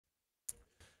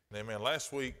Amen.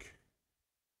 Last week,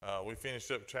 we finished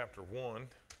up chapter 1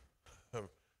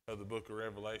 of the book of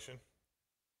Revelation.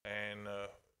 And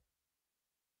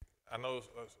I know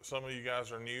some of you guys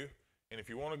are new. And if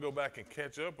you want to go back and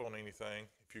catch up on anything,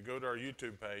 if you go to our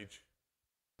YouTube page,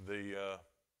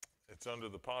 it's under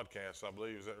the podcast, I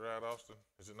believe. Is that right, Austin?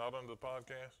 Is it not under the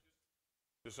podcast?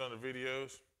 Just under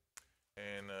videos?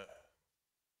 And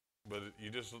but you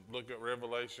just look at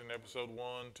Revelation episode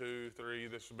 1, 2, 3.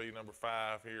 This will be number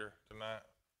 5 here tonight.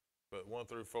 But 1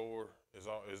 through 4 is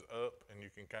up, and you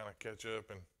can kind of catch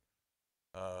up and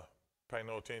pay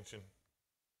no attention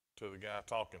to the guy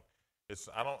talking.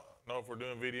 I don't know if we're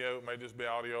doing video. It may just be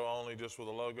audio only, just with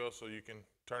a logo, so you can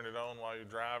turn it on while you're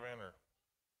driving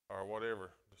or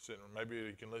whatever. Maybe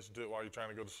you can listen to it while you're trying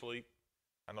to go to sleep.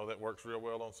 I know that works real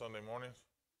well on Sunday mornings.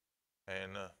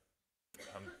 And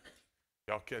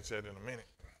y'all catch that in a minute.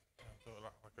 Throw it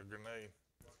like a grenade.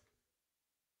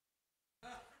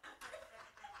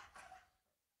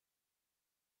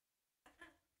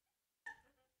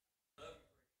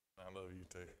 I love you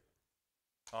too.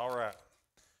 All right.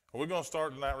 We're going to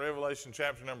start tonight, Revelation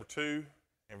chapter number 2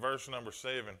 and verse number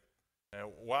 7. And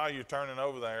while you're turning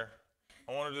over there,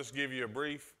 I want to just give you a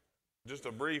brief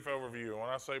overview. When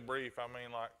I say brief, I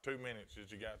mean like 2 minutes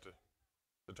that you got to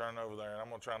turn over there. And I'm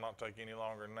going to try not to take any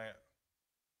longer than that.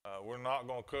 We're not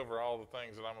going to cover all the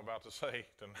things that I'm about to say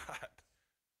tonight.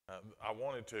 I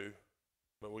wanted to,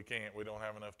 but we can't. We don't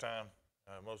have enough time.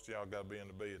 Most of y'all got to be in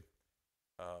the bed.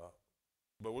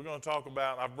 But we're going to talk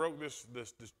about. I broke this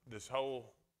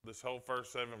whole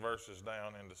first 7 verses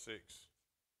down into 6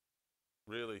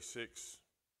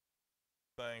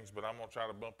 things. But I'm going to try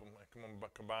to bump them,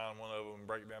 combine one of them, and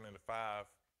break down into 5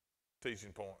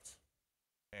 teaching points,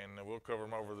 and we'll cover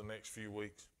them over the next few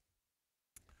weeks.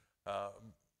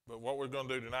 But what we're going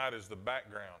to do tonight is the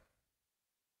background.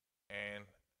 And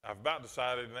I've about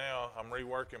decided now I'm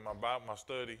reworking my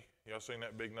study. Y'all seen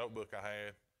that big notebook I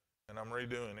had, and I'm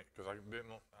redoing it because I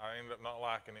ended up not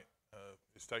liking it.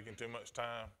 It's taking too much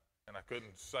time, and I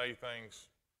couldn't say things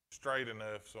straight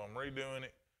enough. So I'm redoing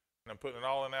it, and I'm putting it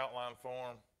all in outline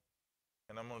form,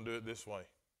 and I'm going to do it this way.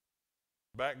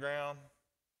 Background,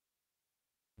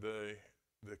 the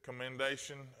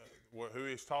commendation, who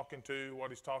he's talking to,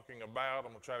 what he's talking about.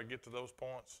 I'm going to try to get to those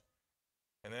points.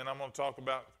 And then I'm going to talk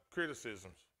about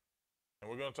criticisms. And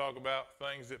we're going to talk about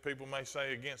things that people may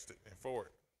say against it and for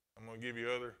it. I'm going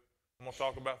to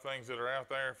talk about things that are out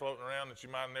there floating around that you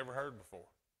might have never heard before.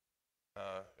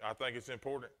 I think it's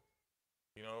important.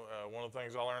 You know, one of the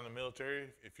things I learned in the military,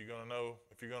 if you're going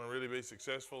to really be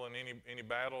successful in any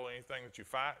battle, anything that you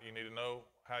fight, you need to know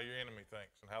how your enemy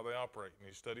thinks and how they operate. You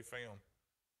need to study film.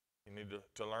 You need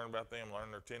to learn about them,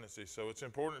 learn their tendencies. So it's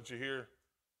important that you hear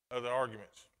other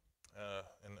arguments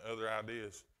and other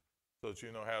ideas so that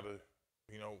you know how to,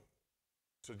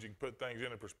 so that you can put things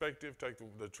into perspective, take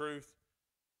the truth,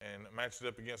 and match it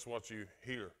up against what you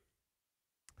hear.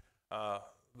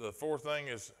 The fourth thing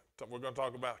is we're going to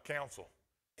talk about counsel,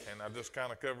 and I just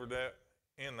kind of covered that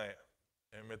in that.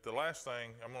 And with the last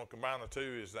thing, I'm going to combine the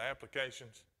two is the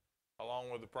applications along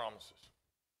with the promises.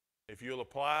 If you'll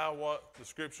apply what the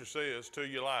Scripture says to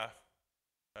your life,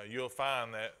 you'll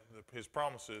find that His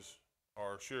promises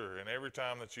are sure. And every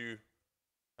time that you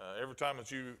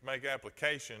make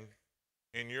application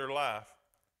in your life,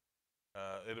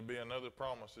 it'll be another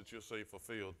promise that you'll see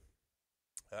fulfilled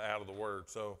out of the Word.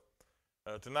 So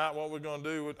tonight, what we're going to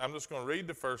do, I'm just going to read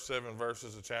the first 7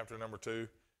 verses of chapter number 2.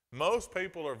 Most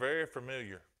people are very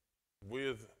familiar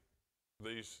with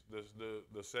the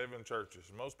 7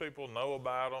 churches. Most people know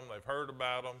about them. They've heard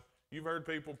about them. You've heard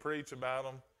people preach about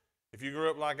them. If you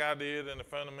grew up like I did in a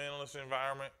fundamentalist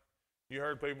environment, you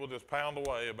heard people just pound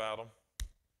away about them.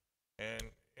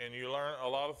 And you learn a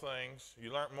lot of things.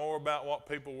 You learn more about what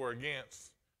people were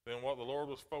against than what the Lord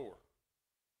was for.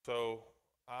 So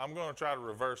I'm going to try to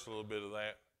reverse a little bit of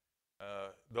that.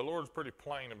 The Lord's pretty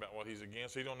plain about what He's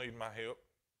against. He don't need my help.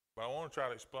 But I want to try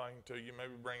to explain to you,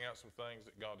 maybe bring out some things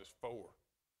that God is for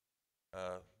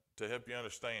to help you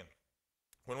understand.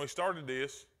 When we started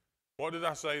this, what did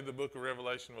I say the book of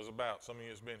Revelation was about? Some of you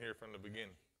has been here from the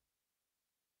beginning.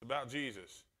 It's about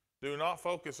Jesus. Do not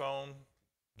focus on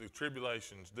the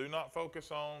tribulations. Do not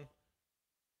focus on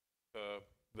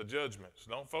the judgments.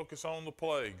 Don't focus on the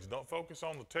plagues. Don't focus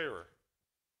on the terror.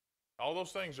 All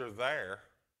those things are there,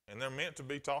 and they're meant to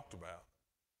be talked about.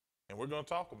 And we're going to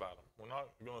talk about them. We're not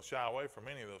going to shy away from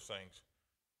any of those things.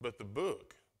 But the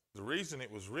book, the reason it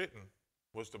was written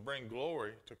was to bring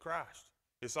glory to Christ.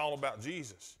 It's all about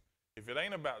Jesus. If it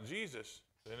ain't about Jesus,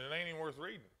 then it ain't even worth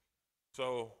reading.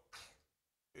 So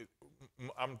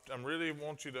I'm really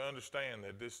want you to understand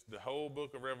that the whole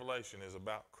book of Revelation is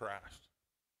about Christ,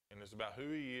 and it's about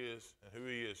who He is and who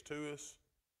He is to us,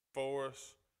 for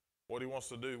us, what He wants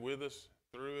to do with us,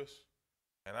 through us,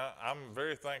 and I'm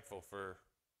very thankful for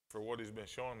what He's been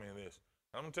showing me in this.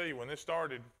 I'm gonna tell you, when this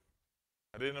started,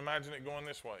 I didn't imagine it going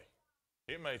this way.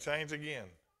 It may change again.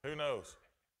 Who knows?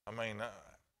 I mean,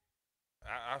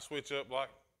 I switch up like.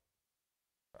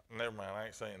 Never mind, I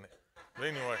ain't saying that. But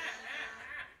anyway,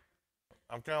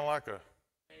 I'm kind of like a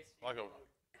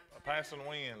passing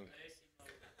wind,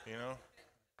 you know,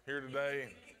 here today,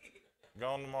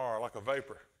 gone tomorrow, like a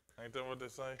vapor. Ain't that what they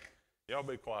say? Y'all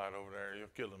be quiet over there. You're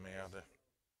killing me out there.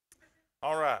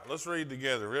 All right, let's read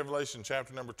together. Revelation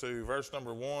chapter number 2, verse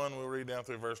number 1. We'll read down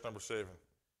through verse number 7.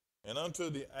 And unto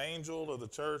the angel of the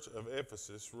church of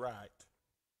Ephesus write,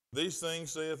 These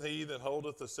things saith he that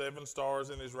holdeth the 7 stars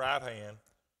in his right hand,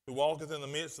 who walketh in the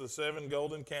midst of the 7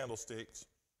 golden candlesticks.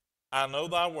 I know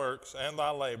thy works and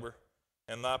thy labor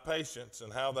and thy patience,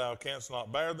 and how thou canst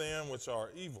not bear them which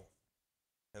are evil.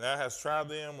 And thou hast tried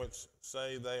them which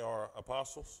say they are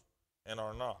apostles and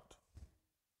are not,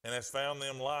 and hast found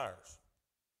them liars,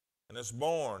 and hast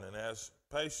borne and hast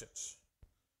patience,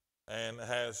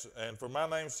 and for my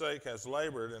name's sake hast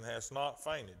labored and hast not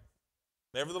fainted.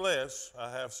 Nevertheless,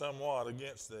 I have somewhat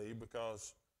against thee,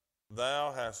 because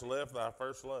thou hast left thy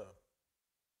first love.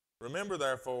 Remember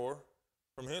therefore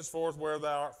from henceforth where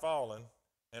thou art fallen,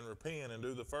 and repent and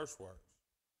do the first works,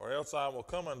 or else I will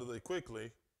come unto thee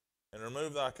quickly, and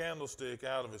remove thy candlestick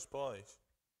out of his place,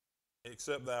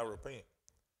 except thou repent.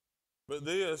 But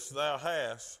this thou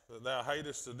hast, that thou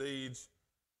hatest the deeds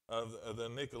of the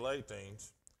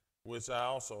Nicolaitans, which I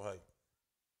also hate.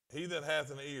 He that hath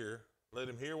an ear, let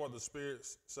him hear what the Spirit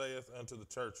saith unto the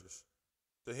churches.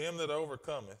 To him that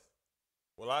overcometh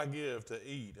will I give to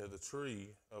eat of the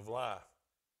tree of life,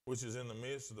 which is in the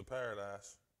midst of the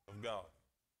paradise of God.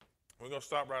 We're going to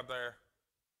stop right there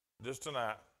just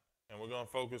tonight, and we're going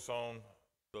to focus on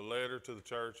the letter to the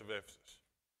church of Ephesus.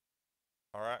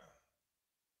 All right?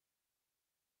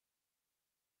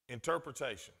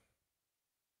 Interpretation.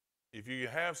 If you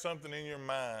have something in your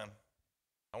mind,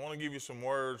 I want to give you some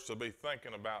words to be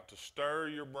thinking about, to stir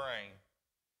your brain,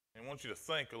 and I want you to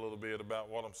think a little bit about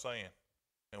what I'm saying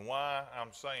and why I'm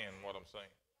saying what I'm saying.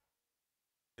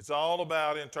 It's all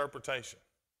about interpretation.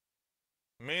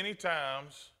 Many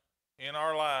times in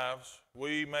our lives,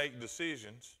 we make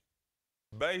decisions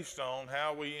based on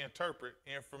how we interpret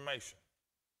information.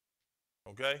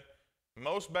 Okay?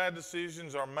 Most bad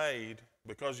decisions are made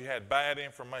because you had bad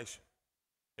information.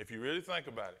 If you really think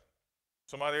about it,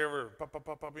 somebody ever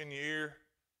pop in your ear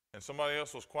and somebody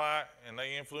else was quiet and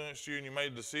they influenced you and you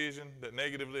made a decision that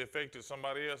negatively affected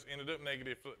somebody else, ended up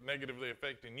negatively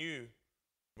affecting you,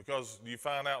 because you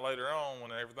find out later on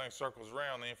when everything circles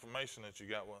around, the information that you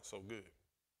got wasn't so good.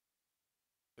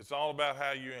 It's all about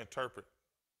how you interpret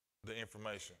the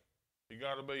information. You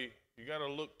got to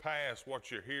look past what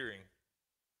you're hearing,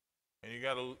 and you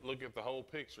got to look at the whole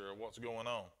picture of what's going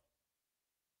on.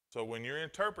 So when you're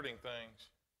interpreting things,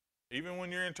 even when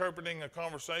you're interpreting a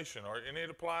conversation, and it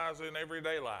applies in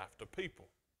everyday life to people,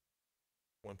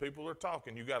 when people are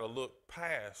talking, you got to look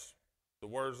past the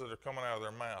words that are coming out of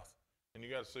their mouth, and you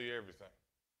got to see everything.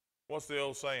 What's the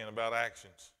old saying about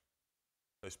actions?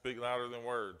 They speak louder than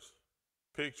words.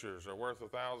 Pictures are worth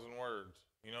 1,000 words.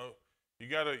 You know,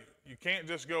 you can't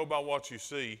just go by what you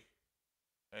see,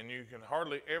 and you can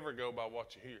hardly ever go by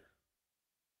what you hear.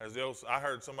 I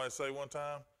heard somebody say one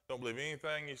time, don't believe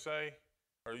anything you say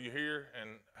or you hear,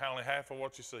 and only half of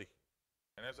what you see.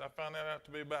 And I found that out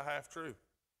to be about half true.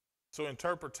 So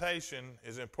interpretation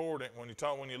is important when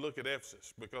you look at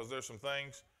Ephesus, because there's some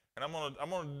things, and I'm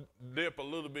gonna dip a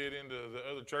little bit into the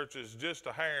other churches, just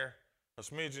a hair, a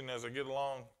smidgen as I get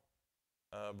along,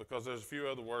 because there's a few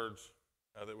other words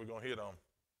that we're gonna hit on.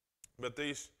 But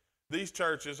these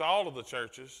churches, all of the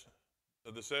churches,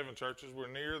 the 7 churches, were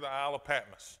near the Isle of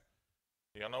Patmos.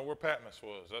 Y'all know where Patmos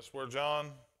was. That's where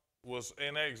John was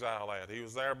in exile at. He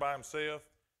was there by himself.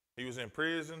 He was in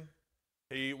prison.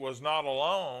 He was not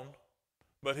alone,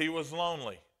 but he was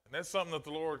lonely. And that's something that the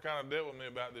Lord kind of dealt with me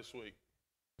about this week.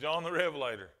 John the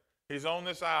Revelator, he's on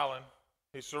this island.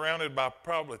 He's surrounded by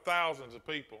probably thousands of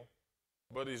people,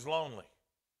 but he's lonely.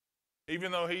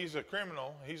 Even though he's a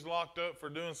criminal, he's locked up for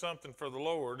doing something for the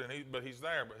Lord, but he's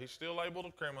there, but he's still labeled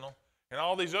a criminal. And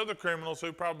all these other criminals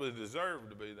who probably deserve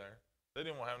to be there, they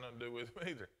didn't want to have nothing to do with him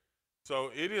either.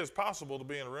 So it is possible to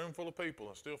be in a room full of people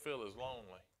and still feel as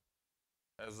lonely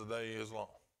as the day is long.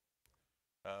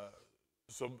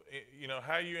 So, you know,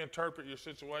 how you interpret your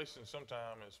situation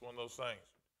sometimes is one of those things.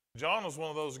 John was one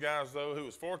of those guys, though, who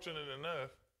was fortunate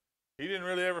enough. He didn't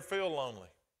really ever feel lonely.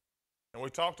 And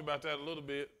we talked about that a little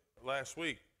bit last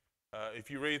week. If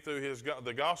you read through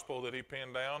the gospel that he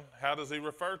penned down, how does he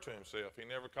refer to himself? He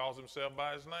never calls himself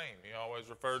by his name. He always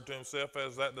referred to himself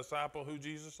as that disciple who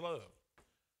Jesus loved.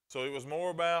 So it was more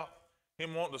about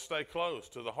him wanting to stay close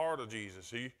to the heart of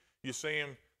Jesus. You see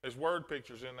him, there's word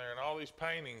pictures in there and all these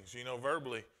paintings,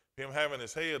 verbally, him having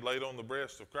his head laid on the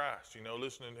breast of Christ,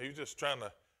 listening. He was just trying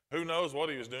to, who knows what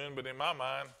he was doing, but in my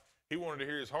mind, he wanted to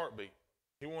hear his heartbeat.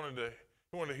 He wanted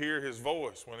to hear his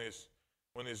voice when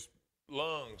his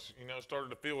lungs, started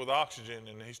to fill with oxygen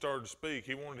and he started to speak.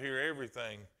 He wanted to hear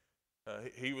everything.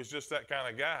 He was just that kind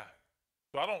of guy.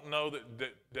 So I don't know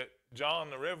that John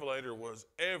the Revelator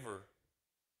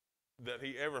that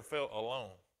he ever felt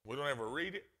alone. We don't ever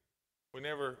read it.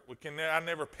 I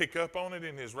never pick up on it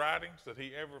in his writings that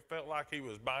he ever felt like he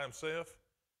was by himself.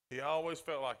 He always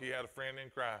felt like he had a friend in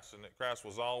Christ and that Christ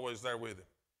was always there with him.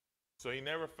 So he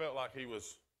never felt like he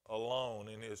was alone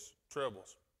in his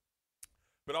troubles.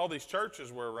 But all these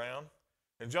churches were around,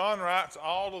 and John writes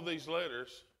all of these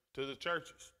letters to the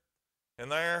churches.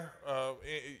 And there,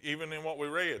 even in what we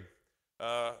read,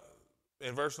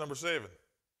 in verse number 7,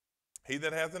 he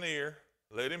that hath an ear,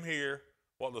 let him hear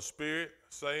what the Spirit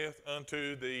saith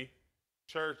unto the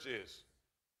churches.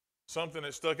 Something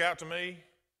that stuck out to me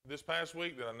this past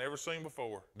week that I never seen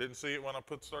before. Didn't see it when I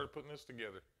started putting this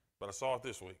together, but I saw it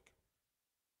this week.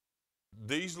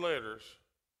 These letters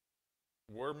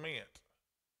were meant,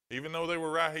 even though they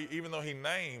were even though he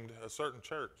named a certain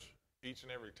church each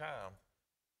and every time,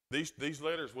 these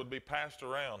letters would be passed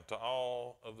around to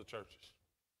all of the churches.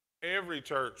 Every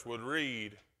church would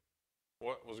read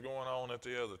what was going on at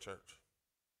the other church.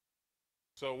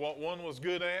 So what one was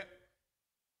good at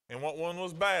and what one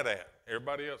was bad at,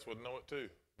 everybody else would know it too.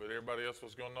 But everybody else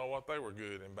was going to know what they were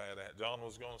good and bad at. John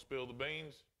was going to spill the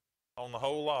beans on the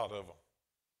whole lot of them.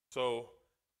 So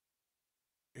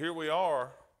here we are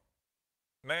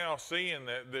now seeing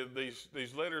that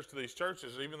these letters to these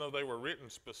churches, even though they were written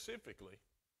specifically,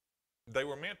 they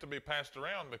were meant to be passed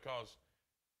around, because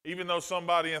even though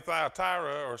somebody in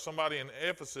Thyatira or somebody in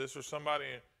Ephesus or somebody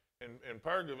in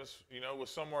Pergamos, was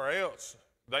somewhere else,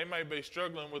 they may be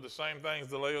struggling with the same things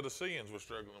the Laodiceans were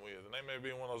struggling with, and they may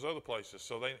be in one of those other places.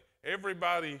 So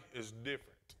everybody is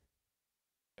different.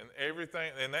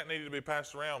 And that needed to be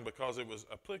passed around because it was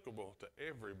applicable to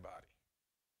everybody.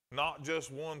 Not just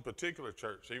one particular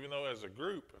church. Even though as a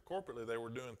group, corporately, they were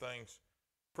doing things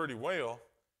pretty well,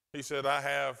 he said, I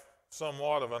have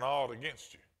somewhat of an ought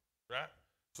against you, right?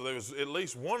 So there was at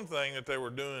least one thing that they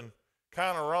were doing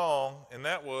kind of wrong, and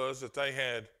that was that they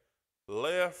had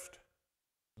left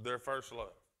their first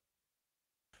love.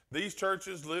 These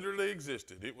churches literally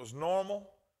existed. It was normal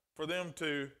for them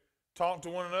to talk to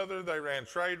one another. They ran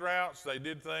trade routes. They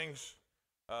did things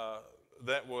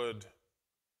that would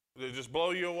just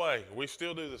blow you away. We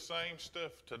still do the same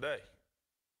stuff today.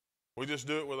 We just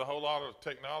do it with a whole lot of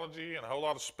technology and a whole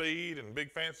lot of speed and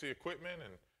big fancy equipment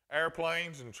and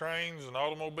airplanes and trains and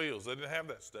automobiles. They didn't have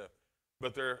that stuff.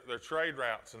 But their trade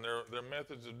routes and their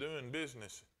methods of doing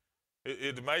business,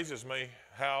 it amazes me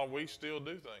how we still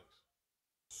do things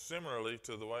similarly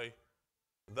to the way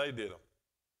they did them.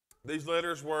 These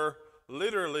letters were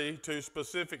literally to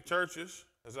specific churches,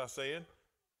 as I said,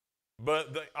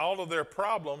 but all of their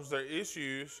problems, their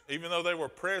issues, even though they were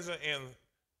present in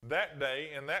that day,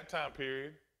 in that time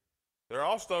period, they're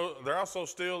also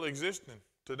still existing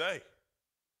today.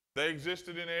 They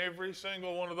existed in every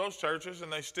single one of those churches,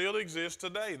 and they still exist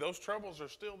today. Those troubles are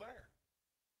still there.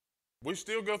 We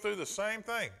still go through the same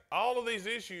thing. All of these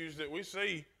issues that we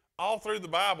see all through the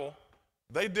Bible,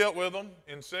 they dealt with them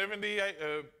in 70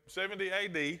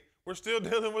 AD. We're still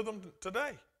dealing with them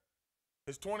today.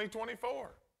 It's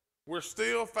 2024. We're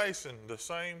still facing the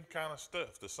same kind of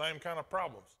stuff, the same kind of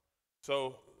problems.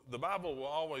 So the Bible will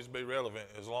always be relevant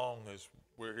as long as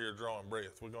we're here drawing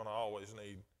breath. We're going to always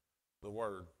need the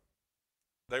Word.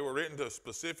 They were written to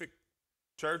specific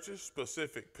churches,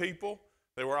 specific people.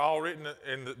 They were all written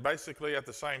basically at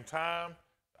the same time.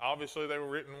 Obviously, they were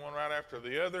written one right after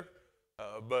the other,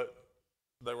 but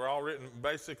they were all written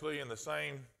basically in the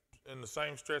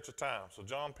same stretch of time. So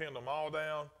John penned them all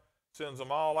down, sends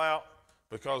them all out,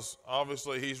 because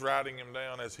obviously he's writing them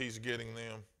down as he's getting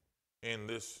them in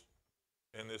this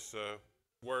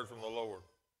word from the Lord.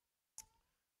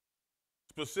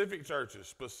 Specific churches,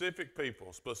 specific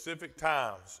people, specific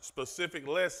times, specific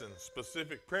lessons,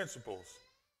 specific principles.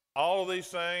 All of these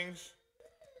things,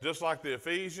 just like the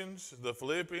Ephesians, the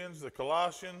Philippians, the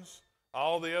Colossians,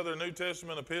 all the other New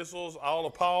Testament epistles, all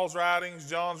of Paul's writings,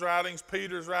 John's writings,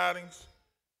 Peter's writings,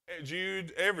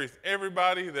 Jude,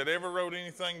 everybody that ever wrote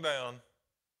anything down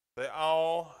They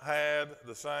all had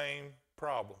the same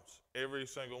problems, every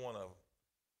single one of them.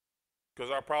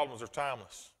 Because our problems are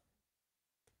timeless.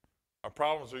 Our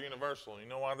problems are universal. You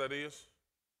know why that is?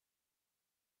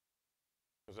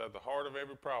 Because at the heart of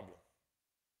every problem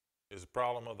is the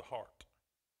problem of the heart.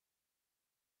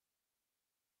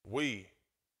 We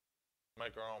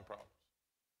make our own problems.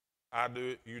 I do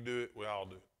it, you do it, we all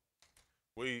do it.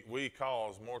 We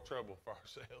cause more trouble for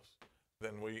ourselves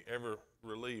than we ever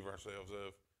relieve ourselves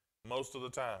of most of the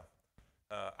time.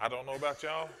 I don't know about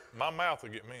y'all. My mouth will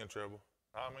get me in trouble.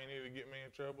 I mean, it'll get me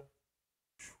in trouble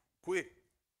quick.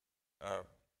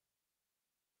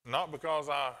 Not because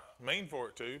I mean for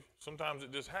it to. Sometimes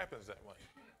it just happens that way.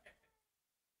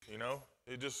 You know,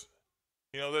 it just,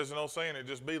 there's an old saying, it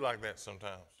just be like that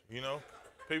sometimes. You know,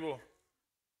 people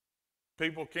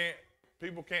can't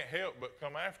help but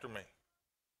come after me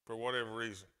for whatever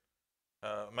reason.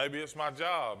 Maybe it's my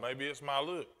job. Maybe it's my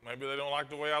look. Maybe they don't like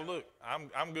the way I look.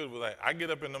 I'm good with that. I get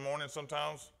up in the morning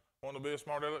sometimes wanting to be a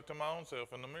smart aleck to my own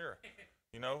self in the mirror.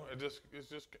 You know, it just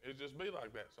be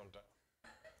like that sometimes.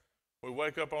 We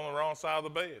wake up on the wrong side of the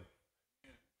bed.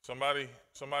 Somebody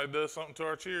does something to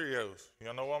our Cheerios.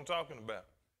 You know what I'm talking about.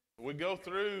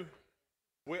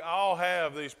 We all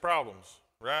have these problems,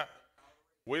 right?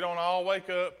 We don't all wake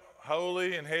up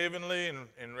holy and heavenly and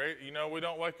we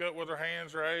don't wake up with our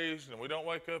hands raised and we don't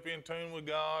wake up in tune with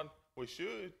God. We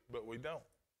should, but we don't.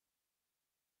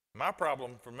 My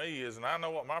problem for me is, and I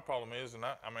know what my problem is, and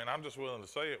I'm just willing to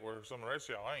say it where some of the rest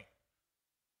of y'all ain't.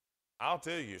 I'll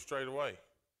tell you straight away.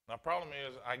 My problem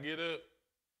is I get up,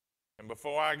 and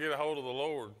before I get a hold of the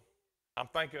Lord, I'm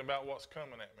thinking about what's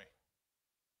coming at me.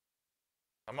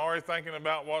 I'm already thinking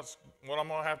about what I'm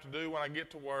going to have to do when I get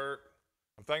to work.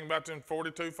 I'm thinking about them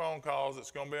 42 phone calls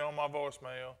that's going to be on my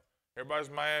voicemail. Everybody's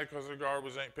mad because their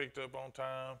garbage ain't picked up on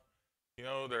time. You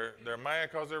know, they're mad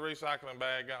because their recycling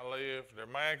bag got left. They're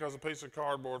mad because a piece of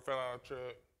cardboard fell out of the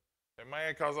truck. They're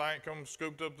mad because I ain't come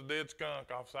scooped up the dead skunk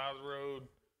off the side of the road.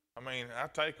 I mean, I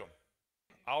take them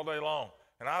all day long.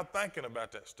 And I'm thinking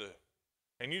about that stuff.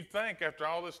 And you'd think after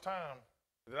all this time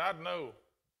that I'd know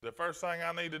the first thing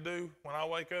I need to do when I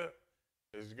wake up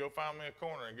is to go find me a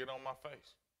corner and get on my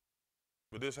face.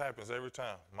 But this happens every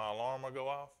time. My alarm will go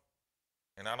off,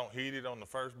 and I don't heed it on the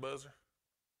first buzzer,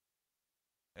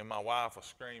 and my wife will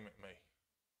scream at me.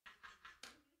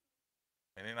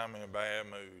 And then I'm in a bad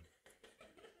mood.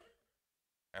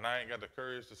 And I ain't got the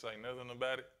courage to say nothing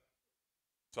about it.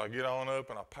 So I get on up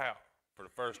and I pout for the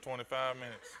first 25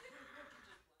 minutes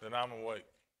that I'm awake.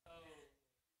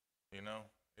 You know,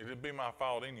 it'd be my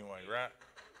fault anyway, right?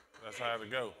 That's how it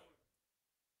go.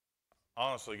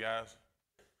 Honestly, guys,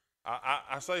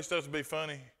 I say stuff to be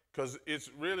funny because it's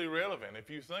really relevant. If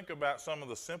you think about some of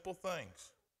the simple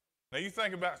things. Now, you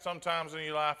think about sometimes in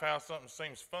your life how something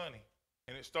seems funny,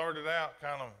 and it started out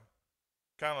kind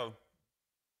of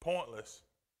pointless,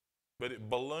 but it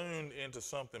ballooned into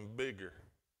something bigger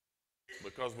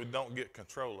because we don't get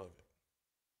control of it.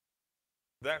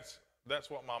 That's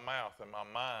what my mouth and my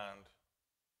mind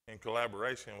in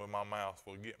collaboration with my mouth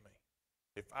will get me.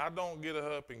 If I don't get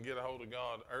up and get a hold of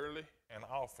God early and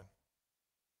often,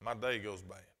 my day goes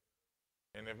bad.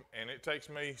 And it takes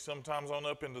me sometimes on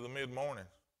up into the mid-morning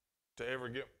to ever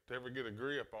get a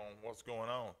grip on what's going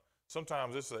on.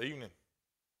 Sometimes it's the evening.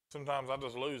 Sometimes I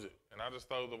just lose it, and I just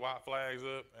throw the white flags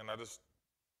up, and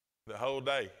the whole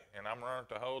day, and I'm running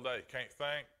the whole day. Can't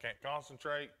think, can't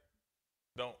concentrate,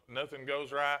 nothing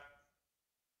goes right,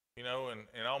 you know,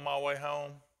 and on my way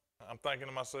home, I'm thinking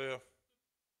to myself,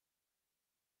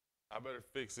 I better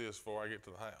fix this before I get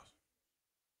to the house.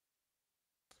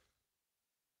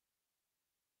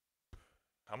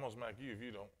 I'm going to smack you if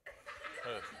you don't.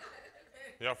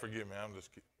 Y'all forgive me, I'm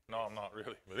just kidding. No, I'm not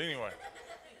really. But anyway,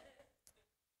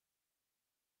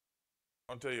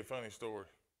 I'll tell you a funny story.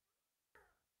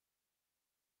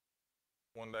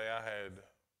 One day I had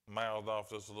mouthed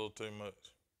off just a little too much.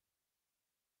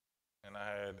 And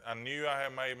I knew I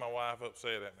had made my wife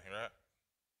upset at me, right?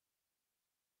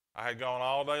 I had gone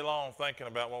all day long thinking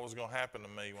about what was going to happen to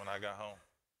me when I got home.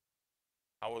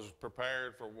 I was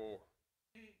prepared for war.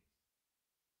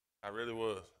 I really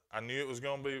was. I knew it was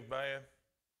going to be bad.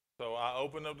 So I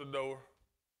opened up the door,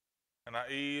 and I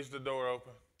eased the door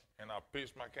open, and I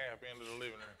pitched my cap into the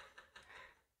living room.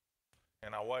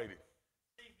 And I waited.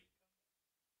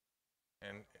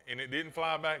 And it didn't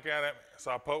fly back out at me,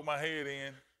 so I poked my head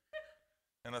in,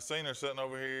 and I seen her sitting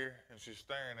over here, and she's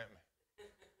staring at me.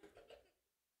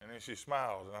 And then she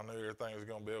smiled, and I knew everything was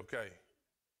going to be okay.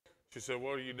 She said,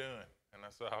 "What are you doing?" And I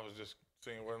said, "I was just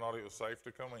seeing whether or not it was safe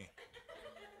to come in."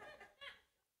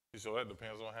 She said, "Well, that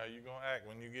depends on how you're going to act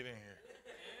when you get in here."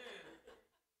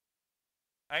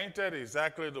 Ain't that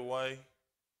exactly the way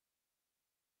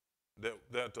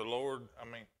that the Lord, I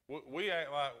mean, we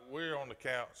act like we're on the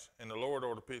couch and the Lord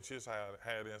ought to pitch his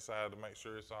hat inside to make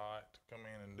sure it's all right to come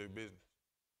in and do business,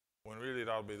 when really it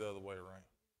ought to be the other way around.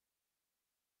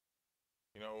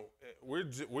 You know,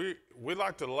 we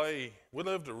like to we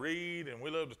love to read and we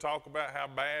love to talk about how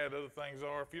bad other things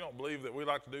are. If you don't believe that we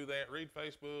like to do that, read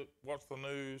Facebook, watch the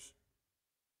news.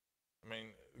 I mean,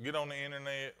 get on the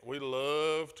internet. We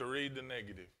love to read the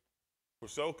negative. We're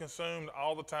so consumed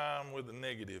all the time with the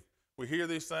negative. We hear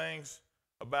these things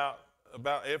about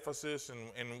Ephesus,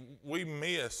 and we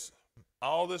miss,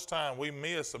 all this time, we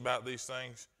miss about these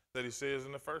things that he says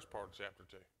in the first part of chapter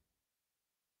 2.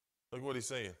 Look what he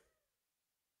said.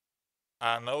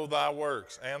 I know thy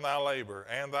works, and thy labor,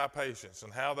 and thy patience,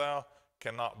 and how thou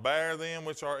cannot bear them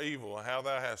which are evil, and how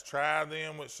thou hast tried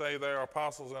them which say they are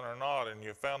apostles and are not, and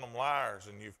you've found them liars,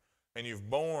 and you've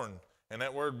borne. And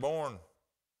that word borne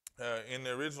in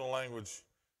the original language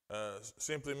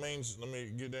simply means, let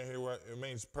me get down here, it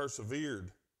means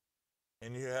persevered.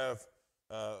 And you have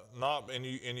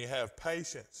you have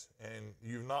patience, and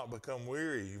you've not become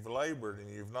weary. You've labored and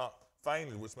you've not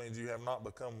fainted, which means you have not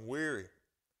become weary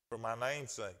for my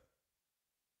name's sake.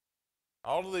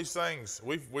 All of these things,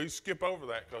 we skip over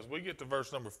that because we get to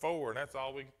verse number 4, and that's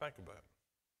all we can think about.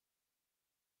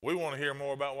 We want to hear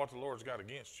more about what the Lord's got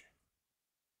against you,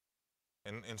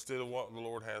 and instead of what the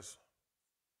Lord has,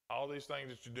 all these things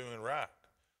that you're doing right.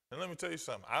 And let me tell you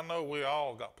something. I know we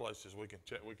all got places we can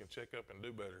check up and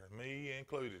do better, me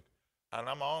included. And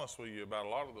I'm honest with you about a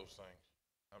lot of those things.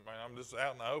 I mean, I'm just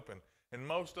out in the open, and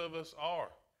most of us are.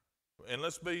 And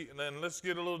let's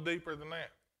get a little deeper than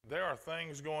that. There are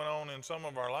things going on in some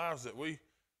of our lives that we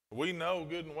know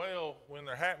good and well when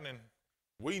they're happening.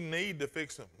 We need to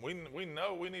fix them. We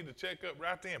know we need to check up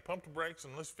right then, pump the brakes,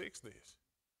 and let's fix this.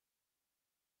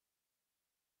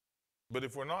 But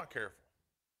if we're not careful,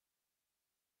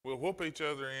 we'll whoop each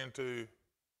other into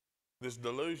this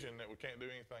delusion that we can't do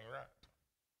anything right.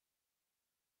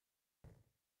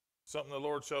 Something the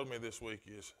Lord showed me this week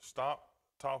is stop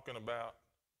talking about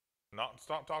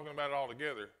it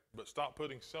altogether, but stop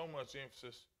putting so much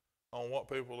emphasis on what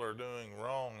people are doing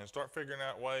wrong and start figuring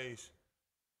out ways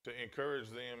to encourage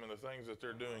them in the things that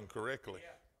they're doing correctly.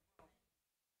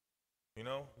 You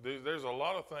know, there's a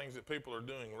lot of things that people are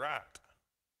doing right,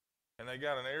 and they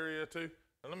got an area too.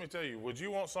 And let me tell you, would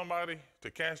you want somebody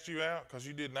to cast you out because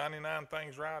you did 99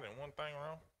 things right and one thing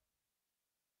wrong?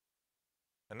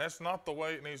 And that's not the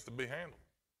way it needs to be handled.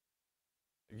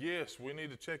 Yes, we need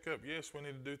to check up. Yes, we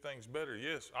need to do things better.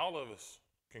 Yes, all of us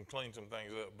can clean some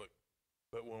things up.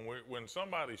 But when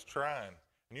somebody's trying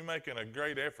and you're making a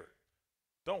great effort,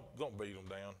 don't beat them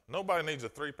down. Nobody needs a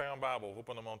 3-pound Bible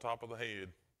whooping them on top of the head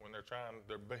when they're trying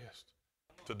their best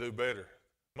to do better.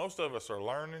 Most of us are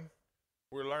learning.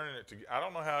 We're learning it together. I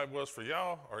don't know how it was for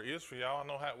y'all or is for y'all. I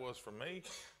know how it was for me.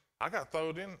 I got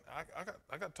thrown in.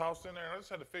 I got tossed in there, and I just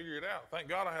had to figure it out. Thank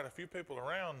God I had a few people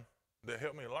around that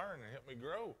helped me learn and helped me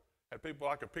grow. Had people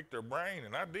I could pick their brain,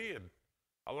 and I did.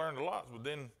 I learned a lot. But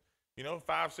then,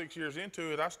 5-6 years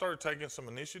into it, I started taking some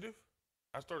initiative.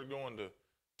 I started going to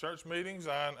church meetings.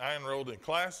 I enrolled in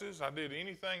classes. I did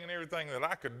anything and everything that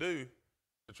I could do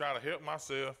to try to help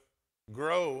myself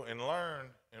grow and learn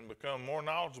and become more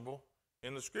knowledgeable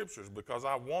in the scriptures because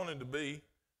I wanted to be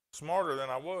smarter than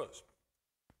I was.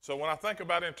 So when I think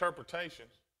about interpretations,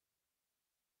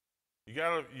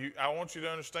 I want you to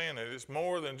understand that it's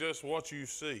more than just what you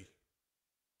see.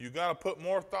 You got to put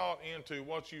more thought into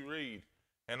what you read.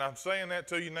 And I'm saying that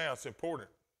to you now. It's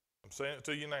important. I'm saying it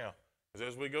to you now.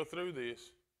 Because as we go through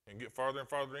this and get farther and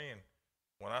farther in,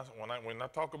 when I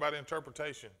talk about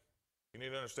interpretation, you need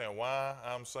to understand why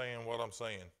I'm saying what I'm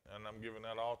saying. And I'm giving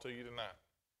that all to you tonight.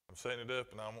 I'm setting it up,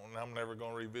 and I'm never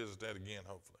going to revisit that again,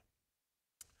 hopefully.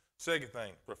 Second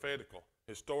thing, prophetical,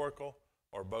 historical,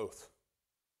 or both.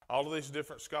 All of these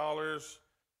different scholars,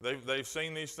 they've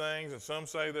seen these things, and some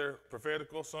say they're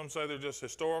prophetical, some say they're just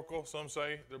historical, some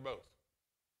say they're both.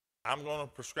 I'm going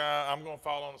to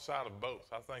fall on the side of both.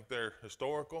 I think they're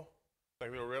historical, I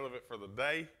think they're relevant for the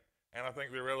day, and I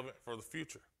think they're relevant for the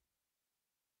future.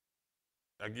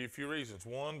 I'll give you a few reasons.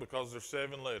 One, because there's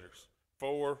 7 letters.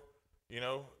 4,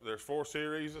 there's 4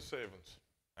 series of 7s,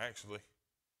 actually,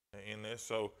 in this.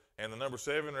 So, and the number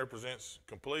 7 represents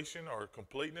completion or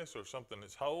completeness or something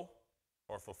that's whole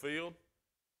or fulfilled.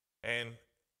 And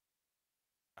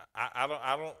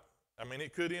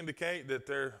it could indicate that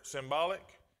they're symbolic,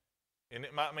 and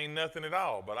it might mean nothing at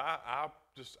all. But I'm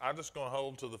just going to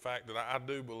hold to the fact that I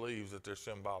do believe that they're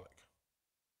symbolic.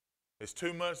 It's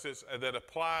too much that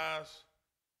applies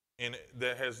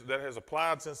that has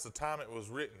applied since the time it was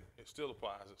written. It still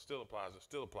applies. It still applies. It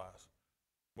still applies.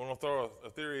 I'm going to throw a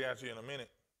theory at you in a minute,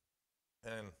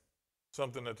 and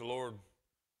something that the Lord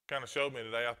kind of showed me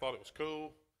today. I thought it was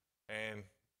cool, and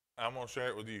I'm going to share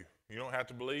it with you. You don't have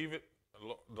to believe it.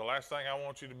 The last thing I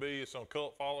want you to be is some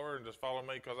cult follower and just follow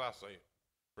me because I say it.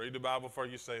 Read the Bible for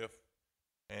yourself,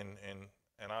 and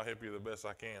I'll help you the best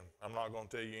I can. I'm not going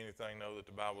to tell you anything, though, that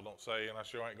the Bible don't say, and I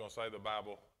sure ain't going to say the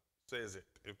Bible says it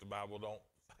if the Bible don't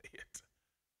say it.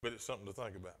 But it's something to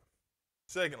think about.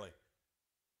 Secondly,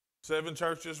 seven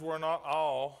churches were not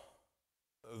all,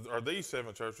 or these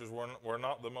seven churches were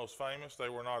not the most famous. They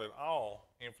were not at all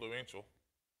influential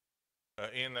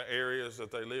in the areas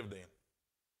that they lived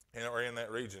in or in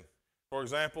that region. For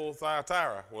example,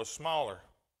 Thyatira was smaller.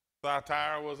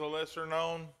 Thyatira was a lesser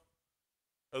known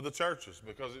of the churches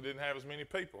because it didn't have as many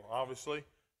people. Obviously,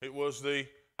 it was in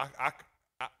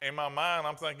my mind,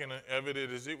 I'm thinking of it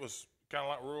as it was kind of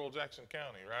like rural Jackson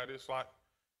County, right? It's like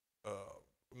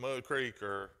Mud Creek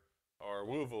or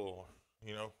Woodville.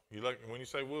 You know, when you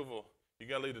say Woodville, you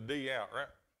got to leave the D out, right?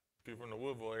 If you're from the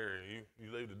Woodville area,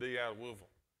 you leave the D out of Woodville.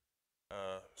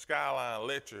 Skyline,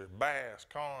 Letcher, Bass,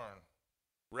 Karn,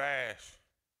 Rash,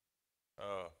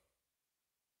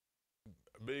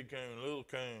 Big Coon, Little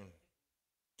Coon,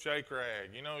 Shake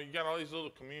Rag. You know, you got all these little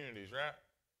communities, right?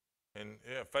 And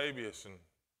yeah, Fabius and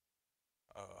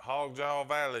Hogjaw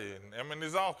Valley, and I mean,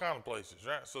 there's all kind of places,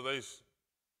 right? So there's,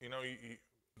 you know,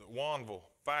 Wanville,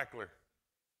 Fackler,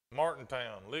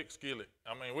 Martintown, Lick Skillet.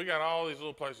 I mean, we got all these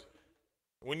little places.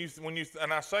 When you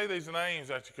and I say these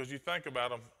names actually because you think about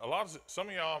them. Some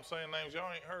of y'all I'm saying names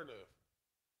y'all ain't heard of.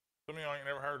 Some of y'all ain't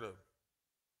never heard of,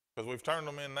 because we've turned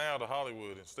them in now to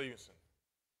Hollywood and Stevenson,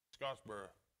 Scottsboro,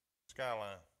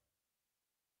 Skyline,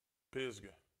 Pisgah,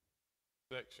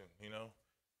 Section. You know,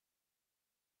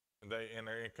 and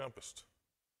they're encompassed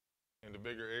in the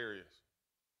bigger areas.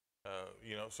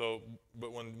 You know, so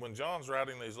but when John's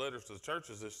writing these letters to the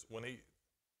churches,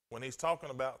 when he's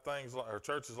talking about things like, or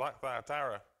churches like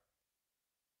Thyatira,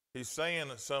 he's saying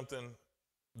something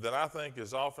that I think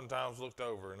is oftentimes looked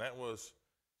over, and that was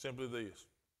simply this: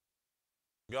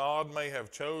 God may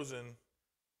have chosen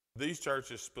these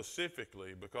churches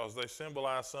specifically because they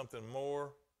symbolize something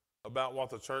more about what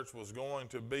the church was going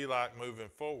to be like moving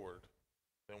forward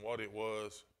than what it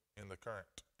was in the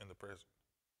present.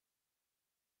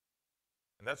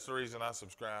 And that's the reason I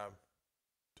subscribe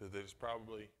to that it's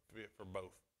probably fit for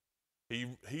both.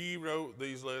 He wrote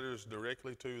these letters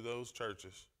directly to those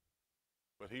churches,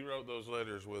 but he wrote those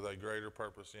letters with a greater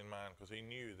purpose in mind because he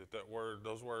knew that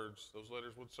those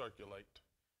letters would circulate.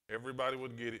 Everybody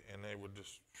would get it, and they would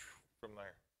just from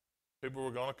there. People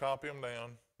were going to copy them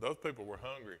down. Those people were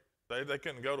hungry. They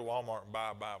couldn't go to Walmart and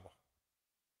buy a Bible.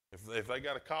 If they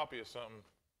got a copy of something,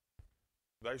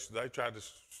 they tried to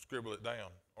scribble it down,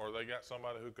 or they got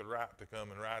somebody who could write to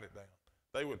come and write it down.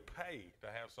 They would pay to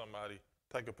have somebody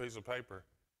take a piece of paper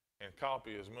and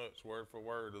copy as much word for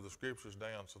word of the scriptures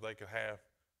down so they could have,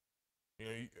 you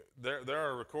know, there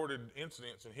are recorded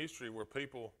incidents in history where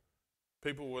people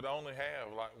would only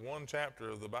have like one chapter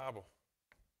of the Bible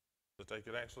that they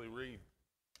could actually read.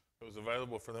 It was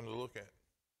available for them to look at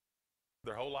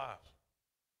their whole lives.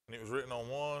 And it was written on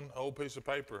one old piece of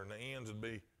paper, and the ends would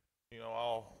be, you know,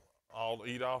 all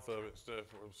eat off of it stuff,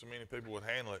 so many people would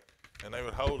handle it. And they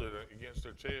would hold it against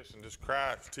their chest and just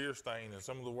cry. It's tear stained, and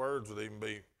some of the words would even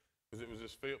be, because it was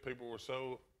just people were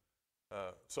so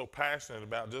passionate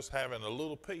about just having a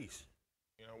little piece.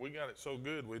 You know, we got it so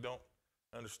good we don't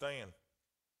understand.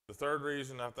 The third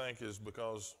reason I think is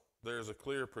because there's a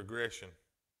clear progression.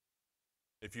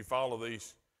 If you follow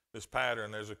this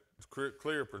pattern, there's a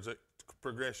clear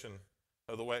progression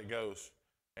of the way it goes.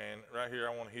 And right here,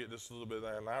 I want to hit just a little bit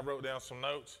there. And I wrote down some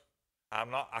notes.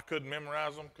 I couldn't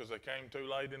memorize them because they came too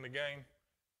late in the game,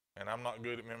 and I'm not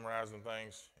good at memorizing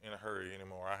things in a hurry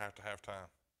anymore. I have to have time.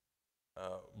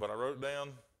 But I wrote down,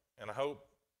 and I hope,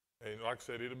 and like I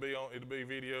said, it'll be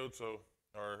videoed,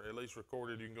 or at least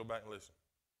recorded. You can go back and listen.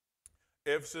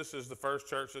 Ephesus is the first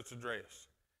church that's addressed.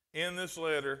 In this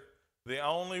letter, the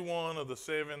only one of the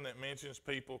seven that mentions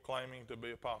people claiming to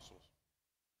be apostles.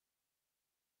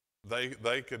 They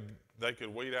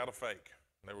could weed out a fake.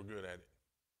 They were good at it.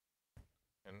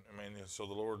 And I mean, so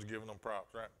the Lord's giving them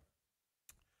props, right?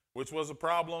 Which was a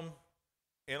problem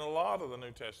in a lot of the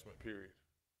New Testament period.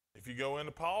 If you go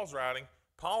into Paul's writing,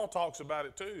 Paul talks about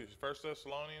it too. 1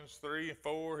 Thessalonians 3 and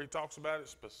 4, he talks about it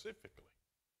specifically,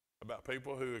 about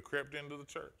people who had crept into the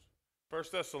church. 1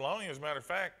 Thessalonians, as a matter of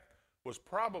fact, was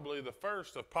probably the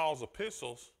first of Paul's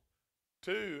epistles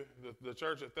to the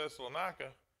church at Thessalonica.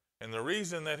 And the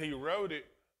reason that he wrote it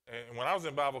and when I was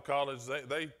in Bible college,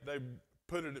 they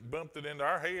bumped it into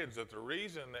our heads that the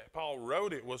reason that Paul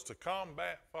wrote it was to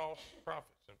combat false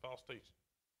prophets and false teachers.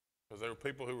 Because there were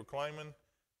people who were claiming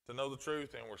to know the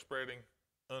truth and were spreading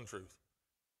untruth.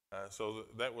 So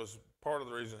that was part of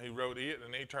the reason he wrote it,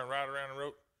 and he turned right around and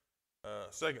wrote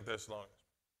 2 Thessalonians.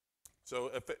 So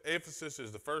Ephesus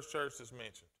is the first church that's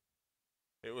mentioned.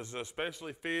 It was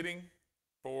especially fitting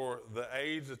for the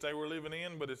age that they were living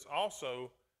in, but it's also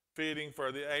fitting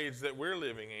for the age that we're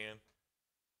living in,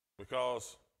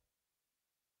 because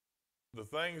the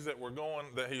things that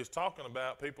he was talking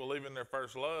about, people leaving their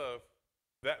first love,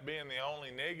 that being the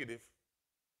only negative,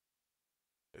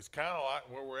 it's kind of like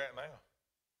where we're at now.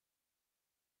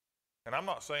 And I'm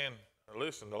not saying,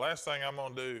 listen, the last thing I'm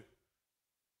going to do,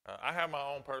 I have my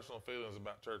own personal feelings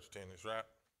about church attendance, right?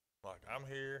 Like, I'm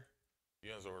here,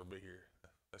 you guys ought to be here.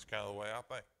 That's kind of the way I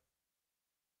think.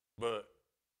 But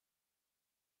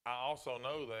I also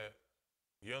know that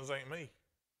yuns ain't me.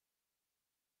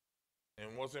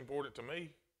 And what's important to me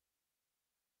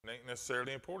ain't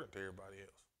necessarily important to everybody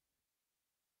else.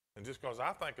 And just because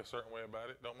I think a certain way about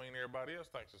it don't mean everybody else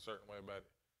thinks a certain way about it.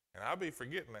 And I be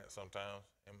forgetting that sometimes.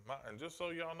 And just so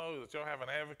y'all know that y'all have an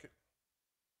advocate,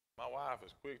 my wife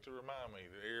is quick to remind me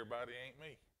that everybody ain't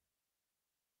me.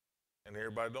 And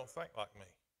everybody don't think like me.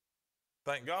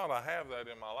 Thank God I have that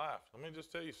in my life. Let me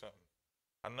just tell you something.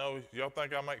 I know y'all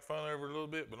think I make fun of her a little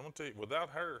bit, but I'm going to tell you, without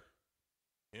her,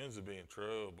 yuns would be in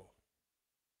trouble.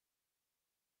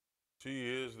 She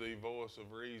is the voice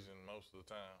of reason most of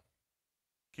the time.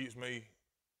 Keeps me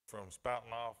from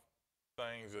spouting off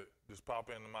things that just pop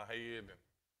into my head. And,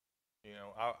 you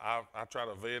know, I try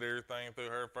to vet everything through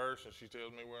her first, and she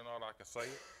tells me whether or not I can say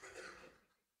it.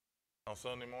 On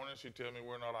Sunday morning, she tells me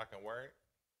whether or not I can wear it.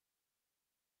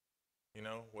 You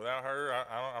know, without her,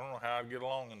 I don't know how I'd get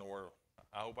along in the world.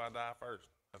 I hope I die first.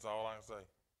 That's all I can say.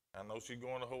 I know she's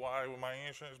going to Hawaii with my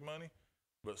insurance money,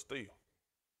 but still.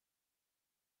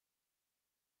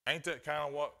 Ain't that kind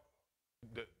of what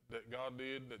that God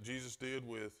did, that Jesus did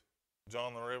with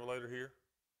John the Revelator here?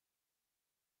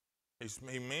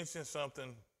 He mentioned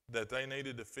something that they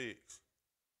needed to fix,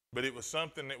 but it was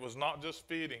something that was not just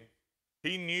fitting.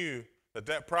 He knew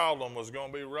that problem was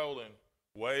going to be rolling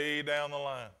way down the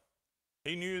line.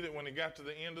 He knew that when he got to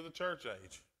the end of the church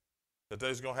age, that they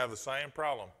was going to have the same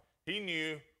problem. He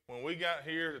knew when we got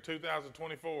here to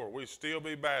 2024, we'd still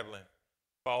be battling,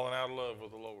 falling out of love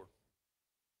with the Lord.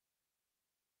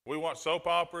 We watch soap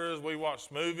operas, we watch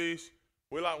movies.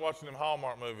 We like watching them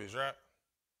Hallmark movies, right?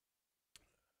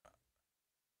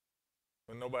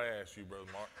 When nobody asks you, Brother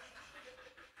Mark.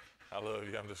 I love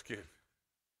you, I'm just kidding.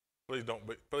 Please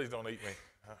don't eat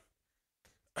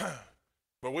me.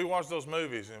 But we watched those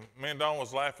movies, and me and Dawn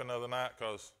was laughing the other night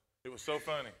because it was so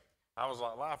funny. I was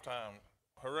like, Lifetime,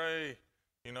 hooray.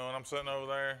 You know, and I'm sitting over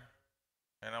there,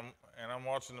 and I'm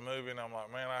watching the movie, and I'm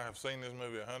like, man, I have seen this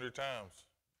movie 100 times,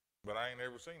 but I ain't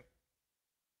ever seen it.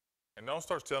 And Dawn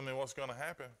starts telling me what's going to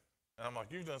happen. And I'm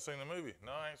like, you've done seen the movie.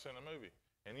 No, I ain't seen the movie.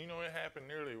 And you know, it happened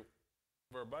nearly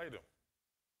verbatim,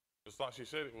 just like she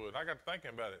said it would. I got to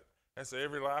thinking about it. That's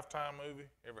every Lifetime movie,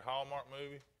 every Hallmark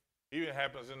movie. Even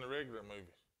happens in the regular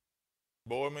movies.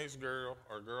 Boy meets girl,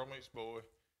 or girl meets boy.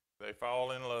 They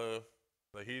fall in love.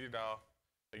 They hit it off.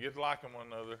 They get to liking one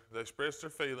another. They express their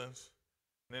feelings.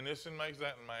 And then this one makes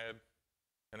that one mad.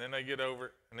 And then they get over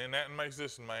it. And then that one makes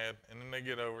this one mad. And then they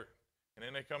get over it. And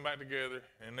then they come back together.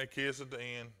 And they kiss at the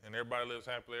end. And everybody lives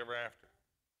happily ever after.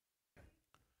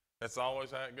 That's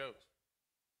always how it goes.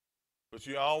 But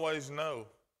you always know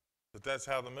that that's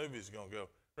how the movie's going to go.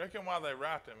 Reckon why they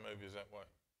write them movies that way.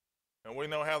 And we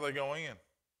know how they go in.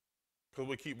 Because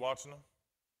we keep watching them.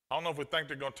 I don't know if we think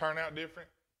they're going to turn out different.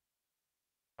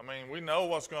 I mean, we know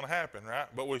what's going to happen, right?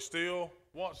 But we still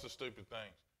watch the stupid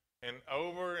things. And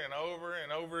over and over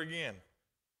and over again.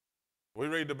 We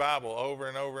read the Bible over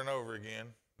and over and over again.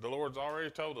 The Lord's already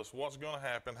told us what's going to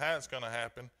happen, how it's going to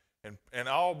happen, and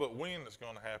all but when it's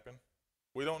going to happen.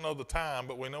 We don't know the time,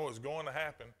 but we know it's going to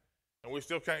happen. And we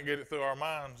still can't get it through our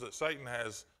minds that Satan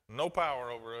has no power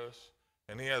over us,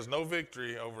 and he has no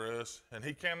victory over us, and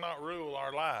he cannot rule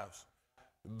our lives.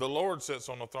 The Lord sits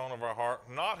on the throne of our heart,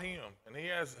 not him. And he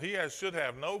should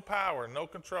have no power, no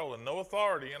control, and no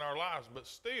authority in our lives. But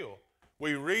still,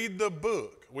 we read the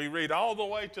book. We read all the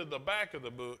way to the back of the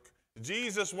book.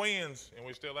 Jesus wins, and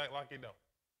we still act like he don't.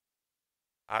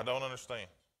 I don't understand.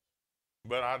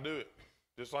 But I do it.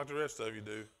 Just like the rest of you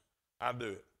do. I do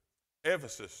it.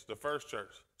 Ephesus, the first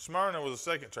church. Smyrna was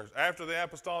the second church. After the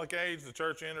apostolic age, the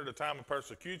church entered a time of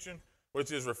persecution,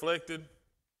 which is reflected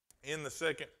in the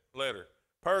second letter.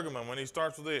 Pergamum, when he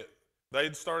starts with it,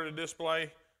 they'd started to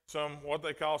display some what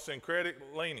they call syncretic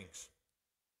leanings.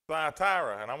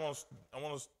 Thyatira, and I want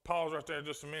to pause right there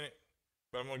just a minute,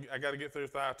 but I got to get through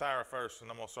Thyatira first,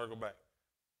 and I'm going to circle back.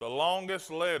 The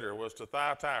longest letter was to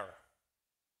Thyatira,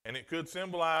 and it could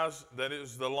symbolize that it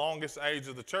was the longest age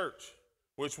of the church,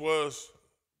 which was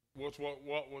what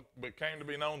became to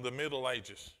be known the Middle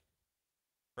Ages,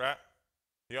 right?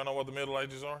 Y'all know what the Middle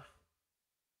Ages are?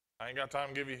 I ain't got time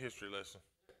to give you a history lesson,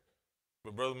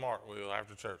 but Brother Mark will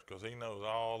after church because he knows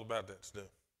all about that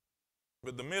stuff.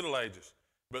 But the Middle Ages.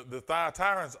 But the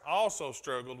Thyatirans also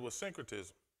struggled with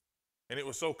syncretism. And it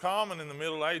was so common in the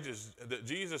Middle Ages that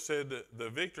Jesus said that the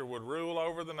victor would rule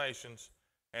over the nations.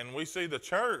 And we see the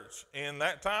church in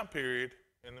that time period,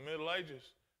 in the Middle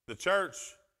Ages, the church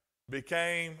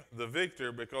became the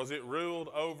victor because it ruled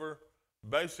over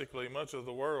basically much of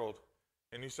the world.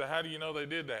 And you say, how do you know they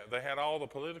did that? They had all the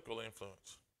political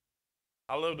influence.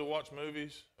 I love to watch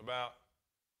movies about,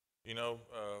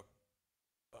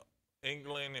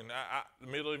 England and the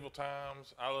medieval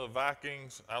times. I love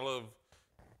Vikings. I love,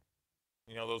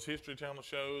 those History Channel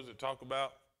shows that talk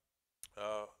about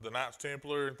the Knights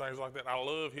Templar and things like that. I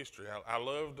love history. I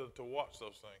love to watch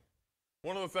those things.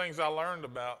 One of the things I learned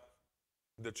about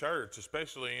the church,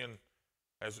 especially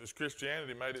as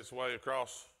Christianity made its way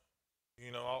across,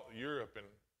 all Europe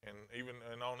and even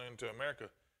on into America,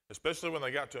 especially when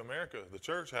they got to America, the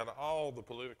church had all the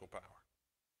political power.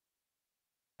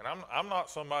 And I'm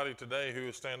not somebody today who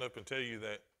would stand up and tell you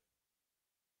that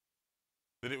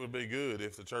it would be good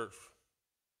if the church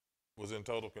was in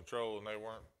total control and they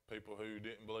weren't people who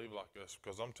didn't believe like us.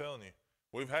 Because I'm telling you,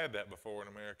 we've had that before in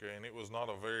America, and it was not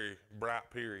a very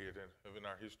bright period in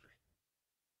our history.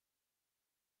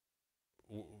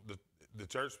 The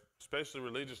church, especially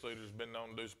religious leaders, have been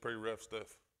known to do some pretty rough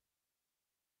stuff.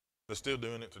 They're still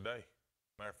doing it today.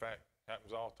 Matter of fact, it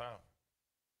happens all the time.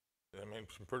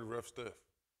 Some pretty rough stuff.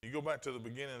 You go back to the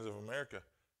beginnings of America,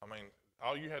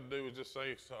 all you had to do was just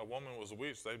say a woman was a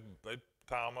witch. They'd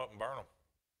tie them up and burn them.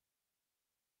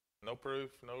 No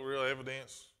proof, no real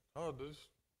evidence. Just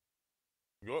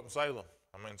go up and Salem.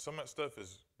 Some of that stuff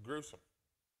is gruesome.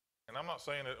 And I'm not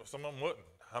saying that some of them wouldn't.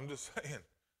 I'm just saying,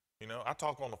 I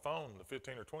talk on the phone to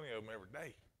 15 or 20 of them every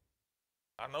day.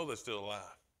 I know they're still alive.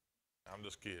 I'm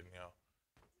just kidding, y'all.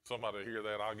 Somebody hear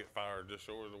that, I'll get fired just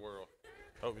short of the world.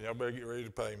 Oh, y'all better get ready to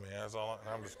pay me. That's all.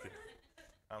 I'm just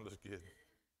kidding.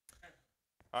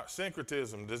 All right,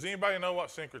 syncretism. Does anybody know what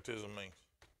syncretism means?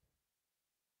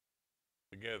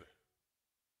 Together.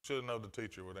 Should have known the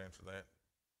teacher would answer that.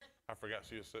 I forgot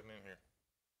she was sitting in here.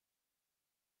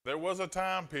 There was a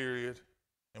time period,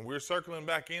 and we're circling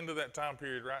back into that time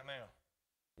period right now.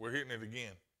 We're hitting it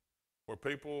again, where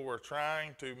people were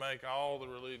trying to make all the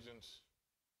religions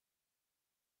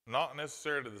not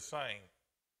necessarily the same,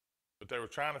 but they were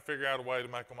trying to figure out a way to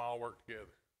make them all work together.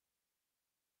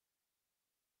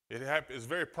 It's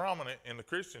very prominent in the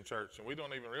Christian church, and we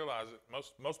don't even realize it.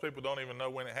 Most people don't even know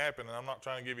when it happened, and I'm not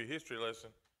trying to give you a history lesson,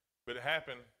 but it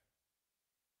happened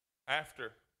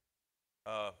after.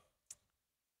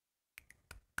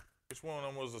 Which one of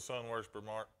them was the sun worshiper,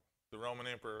 Mark? The Roman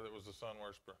emperor that was the sun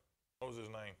worshiper. What was his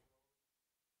name?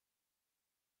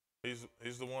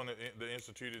 He's the one that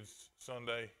instituted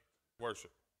Sunday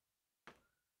worship.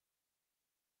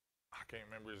 I can't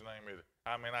remember his name either.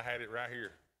 I had it right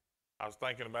here. I was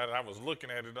thinking about it. I was looking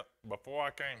at it before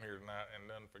I came here tonight and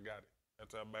then forgot it.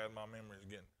 That's how bad my memory is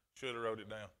getting. Should have wrote it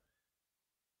down.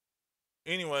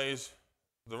 Anyways,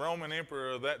 the Roman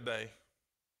emperor of that day,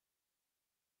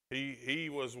 he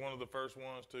was one of the first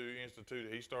ones to institute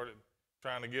it. He started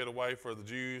trying to get a way for the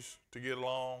Jews to get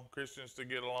along, Christians to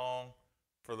get along,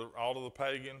 for all of the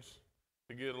pagans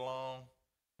to get along.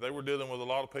 They were dealing with a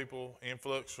lot of people,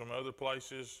 influx from other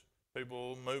places,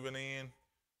 people moving in.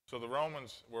 So the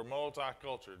Romans were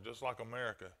multicultural, just like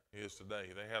America is today.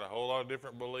 They had a whole lot of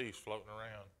different beliefs floating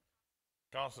around.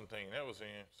 Constantine, that was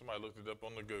him. Somebody looked it up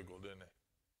on the Google, didn't they?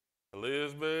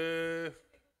 Elizabeth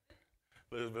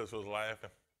was laughing.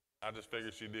 I just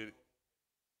figured she did it.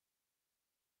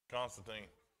 Constantine.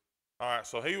 All right,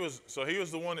 so he was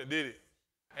the one that did it.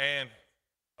 And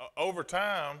over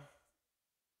time,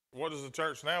 what is the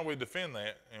church now? We defend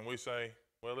that and we say,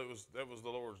 well, that was the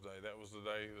Lord's day. That was the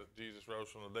day that Jesus rose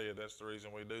from the dead. That's the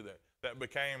reason we do that. That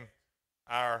became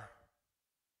our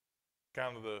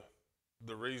kind of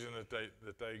the reason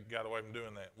that they got away from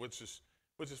doing that, which is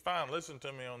fine. Listen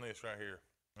to me on this right here.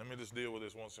 Let me just deal with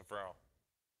this once and for all.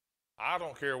 I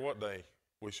don't care what day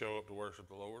we show up to worship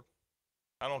the Lord.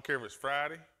 I don't care if it's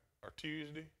Friday or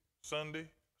Tuesday, Sunday,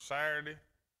 Saturday.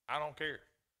 I don't care.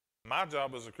 My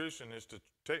job as a Christian is to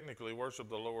technically worship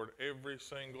the Lord every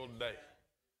single day.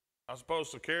 I'm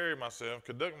supposed to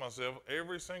conduct myself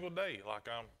every single day like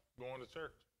I'm going to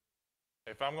church.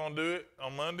 If I'm going to do it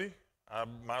on Monday, I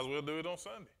might as well do it on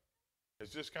Sunday.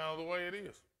 It's just kind of the way it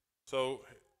is. So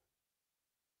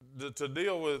to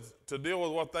deal with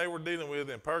what they were dealing with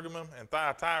in Pergamum and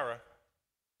Thyatira,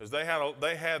 is they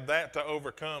had that to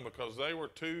overcome, because they were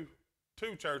two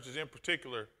churches in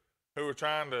particular who were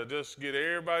trying to just get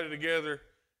everybody together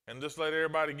and just let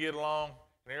everybody get along.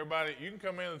 And everybody, you can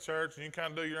come into the church and you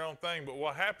kind of do your own thing, but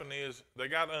what happened is they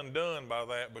got undone by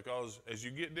that, because as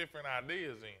you get different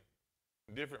ideas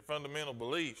in, different fundamental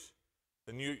beliefs,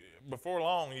 then before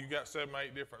long you got 7,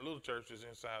 8 different little churches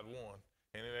inside one,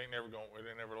 and it ain't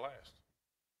never last.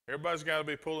 Everybody's got to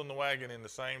be pulling the wagon in the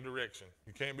same direction.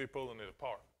 You can't be pulling it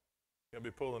apart. You got to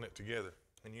be pulling it together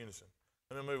in unison.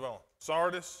 Let me move on.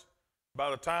 Sardis. By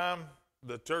the time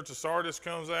the church of Sardis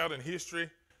comes out in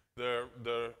history,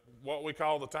 the what we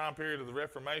call the time period of the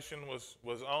Reformation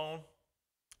was on,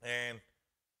 and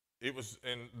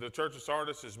the church of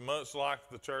Sardis is much like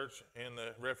the church in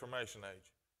the Reformation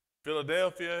age.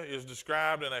 Philadelphia is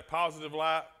described in a positive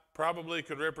light, probably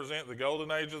could represent the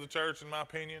golden age of the church, in my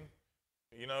opinion,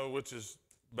 which is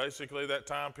basically that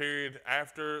time period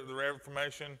after the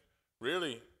Reformation.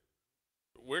 Really,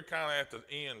 we're kind of at the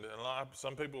end. And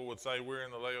some people would say we're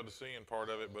in the Laodicean part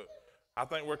of it, but I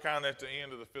think we're kind of at the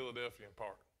end of the Philadelphian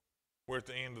part. We're at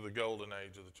the end of the golden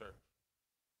age of the church.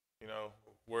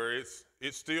 Where it's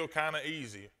still kind of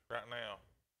easy right now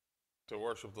to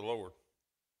worship the Lord.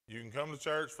 You can come to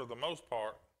church for the most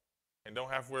part and don't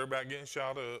have to worry about getting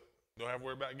shot up. Don't have to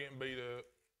worry about getting beat up.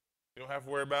 You don't have to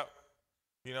worry about,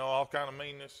 all kind of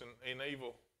meanness and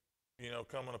evil,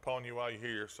 coming upon you while you're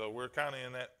here. So we're kind of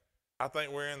in that. I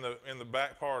think we're in the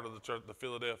back part of the church, the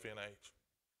Philadelphian age.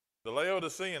 The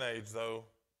Laodicean age, though,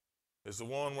 is the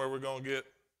one where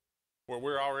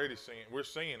we're already seeing. We're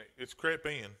seeing it. It's crept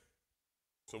in.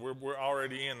 So we're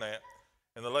already in that.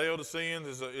 And the Laodiceans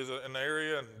is an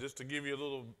area, and just to give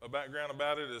you a background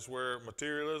about it, is where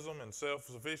materialism and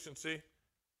self-sufficiency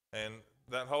and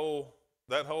that whole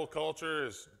culture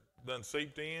is done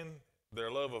seeped in.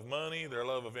 Their love of money, their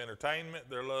love of entertainment,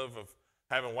 their love of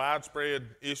having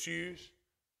widespread issues.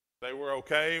 They were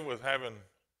okay with having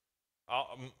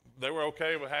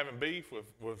beef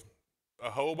with a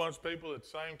whole bunch of people at the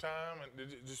same time,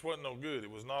 and it just wasn't no good.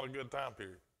 It was not a good time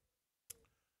period.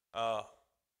 I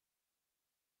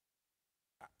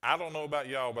don't know about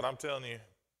y'all, but I'm telling you,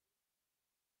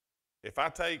 if I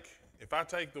take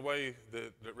the way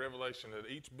that Revelation, that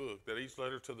each book, that each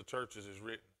letter to the churches is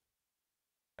written,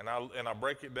 and I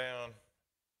break it down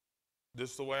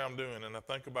just the way I'm doing, and I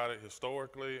think about it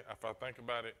historically, if I think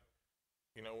about it,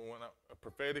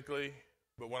 prophetically,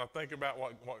 but when I think about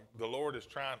what the Lord is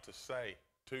trying to say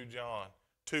to John,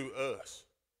 to us,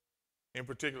 in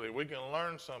particular, we can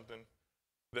learn something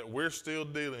that we're still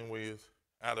dealing with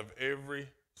out of every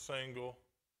single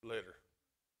letter.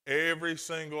 Every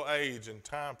single age and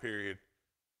time period,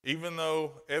 even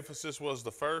though Ephesus was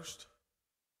the first,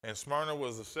 and Smyrna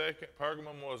was the second,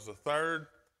 Pergamum was the third,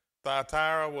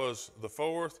 Thyatira was the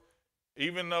fourth,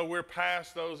 even though we're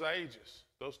past those ages,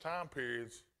 those time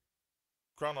periods,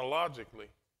 chronologically,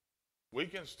 we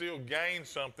can still gain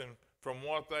something from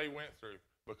what they went through,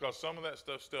 because some of that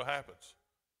stuff still happens.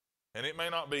 And it may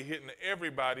not be hitting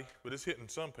everybody, but it's hitting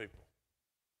some people.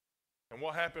 And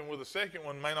what happened with the second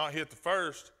one may not hit the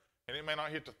first, and it may not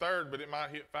hit the third, but it might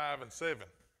hit 5 and 7.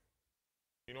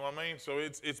 You know what I mean? So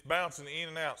it's bouncing in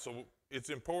and out. So it's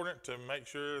important to make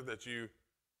sure that you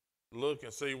look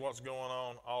and see what's going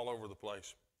on all over the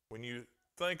place. When you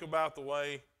think about the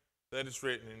way that it's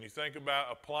written, and you think about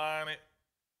applying it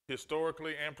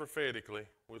historically and prophetically,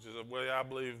 which is the way I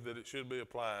believe that it should be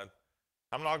applied,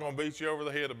 I'm not going to beat you over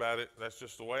the head about it. That's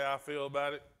just the way I feel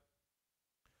about it.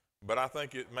 But I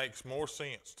think it makes more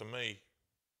sense to me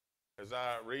as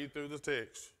I read through the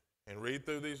text and read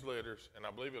through these letters, and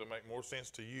I believe it'll make more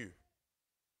sense to you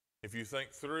if you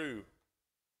think through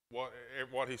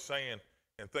what he's saying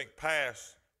and think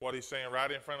past what he's saying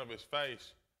right in front of his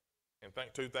face and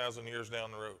think 2,000 years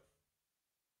down the road.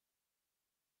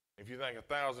 If you think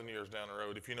 1,000 years down the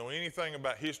road, if you know anything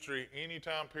about history, any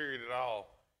time period at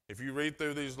all, if you read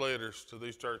through these letters to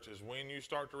these churches, when you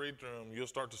start to read through them, you'll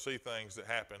start to see things that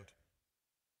happened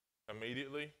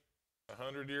immediately,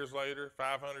 100 years later,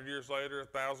 500 years later,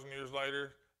 1,000 years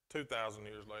later, 2,000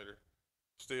 years later.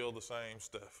 Still the same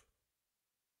stuff.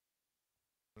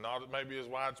 Not maybe as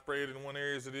widespread in one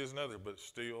area as it is in another, but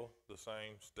still the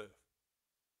same stuff.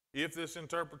 If this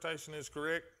interpretation is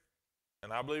correct,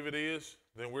 and I believe it is,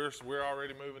 then we're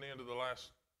already moving into the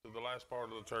last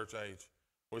part of the church age,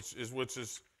 which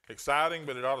is exciting,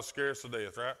 but it ought to scare us to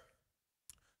death, right?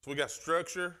 So we got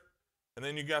structure, and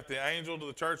then you got the angel to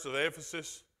the church of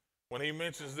Ephesus. When he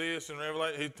mentions this in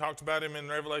Revelation, he talks about him in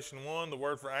Revelation 1. The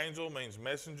word for angel means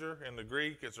messenger in the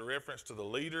Greek. It's a reference to the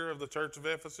leader of the church of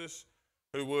Ephesus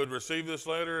who would receive this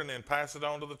letter and then pass it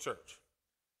on to the church.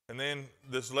 And then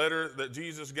this letter that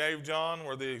Jesus gave John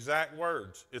were the exact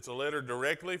words. It's a letter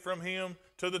directly from him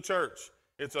to the church.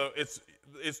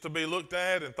 It's to be looked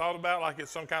at and thought about like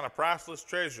it's some kind of priceless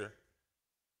treasure.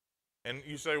 And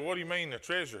you say, what do you mean a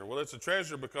treasure? Well, it's a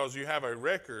treasure because you have a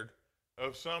record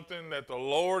of something that the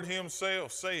Lord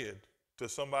himself said to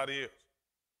somebody else.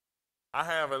 I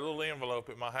have a little envelope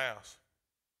at my house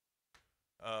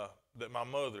that my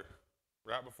mother,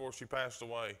 right before she passed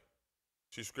away,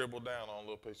 she scribbled down on a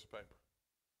little piece of paper.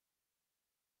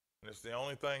 And it's the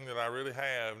only thing that I really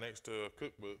have next to a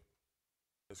cookbook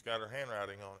that's got her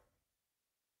handwriting on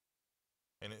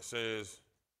it. And it says,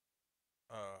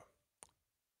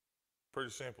 pretty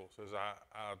simple. It says,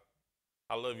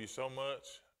 I love you so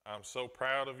much. I'm so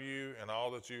proud of you and all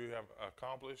that you have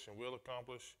accomplished and will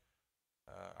accomplish.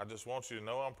 I just want you to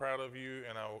know I'm proud of you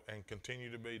and continue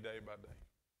to be day by day.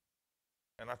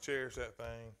 And I cherish that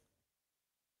thing.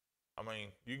 I mean,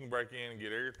 you can break in and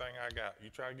get everything I got. You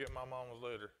try to get my mama's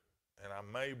letter, and I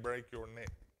may break your neck.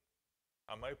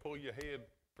 I may pull your head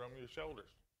from your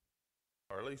shoulders,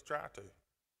 or at least try to,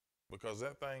 because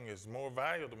that thing is more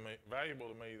valuable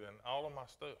to me than all of my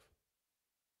stuff.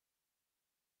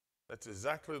 That's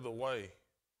exactly the way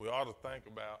we ought to think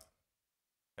about,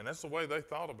 and that's the way they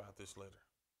thought about this letter.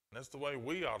 And that's the way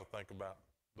we ought to think about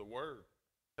the Word.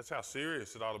 That's how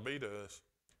serious it ought to be to us.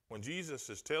 When Jesus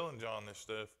is telling John this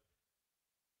stuff,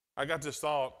 I got this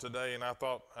thought today, and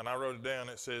I wrote it down.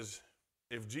 It says,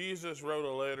 if Jesus wrote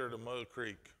a letter to Mud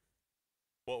Creek,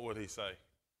 what would he say?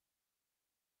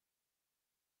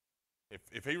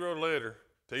 If he wrote a letter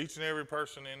to each and every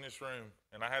person in this room,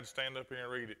 and I had to stand up here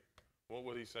and read it, what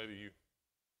would he say to you?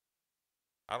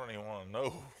 I don't even want to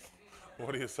know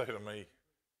what he'd say to me.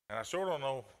 And I sure don't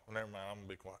know. Well, never mind, I'm going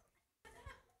to be quiet.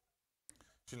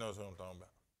 She knows who I'm talking about.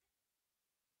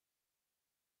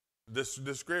 This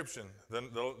description,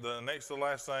 the next to the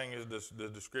last thing is the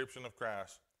description of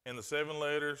Christ. In the 7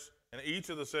 letters, and each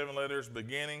of the 7 letters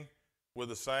beginning with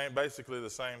basically the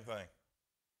same thing.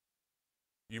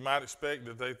 You might expect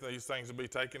that these things will be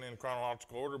taken in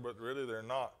chronological order, but really they're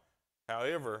not.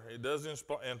 However, it does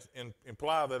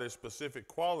imply that a specific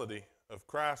quality of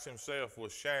Christ himself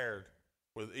was shared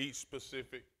with each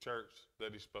specific church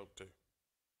that he spoke to.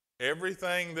 Every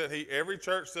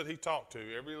church that he talked to,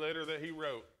 every letter that he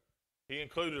wrote, he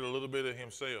included a little bit of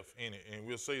himself in it, and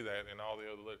we'll see that in all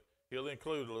the other letters. He'll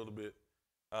include a little bit.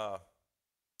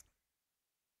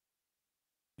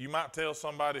 You might tell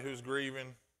somebody who's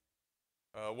grieving,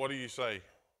 what do you say?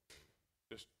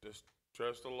 Just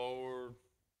trust the Lord.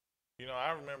 You know,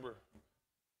 I remember,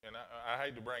 and I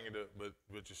hate to bring it up, but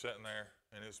you're sitting there,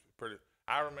 and it's pretty.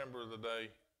 I remember the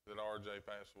day that RJ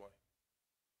passed away.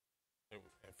 It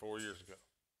was 4 years ago.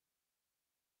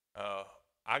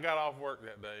 I got off work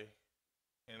that day,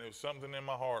 and it was something in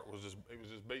my heart it was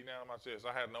just beating out of my chest.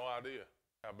 I had no idea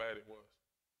how bad it was.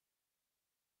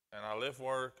 And I left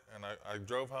work, and I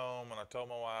drove home, and I told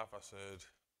my wife, I said,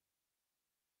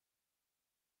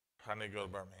 I need to go to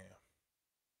Birmingham.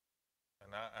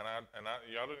 And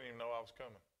y'all didn't even know I was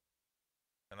coming.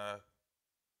 And I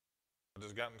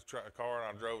just got in the car,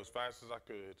 and I drove as fast as I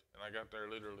could, and I got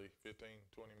there literally 15,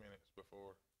 20 minutes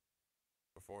before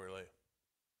he left.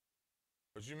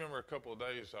 But you remember a couple of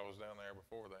days I was down there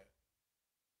before that.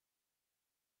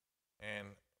 And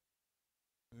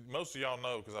most of y'all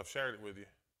know because I've shared it with you.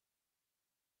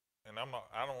 And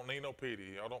I don't need no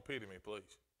pity. Y'all don't pity me,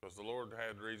 please. Because the Lord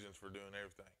had reasons for doing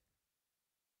everything.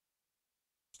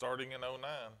 Starting in 2009,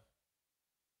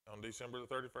 on December the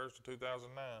 31st of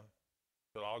 2009,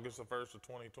 till August the 1st of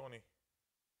 2020,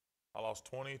 I lost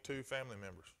 22 family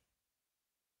members.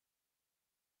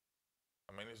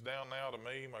 I mean, it's down now to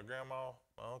me, my grandma,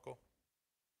 my uncle.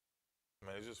 I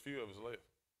mean, there's just a few of us left.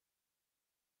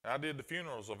 I did the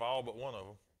funerals of all but one of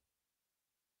them.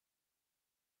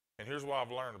 And here's what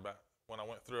I've learned about when I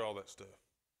went through all that stuff.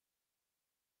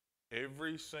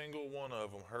 Every single one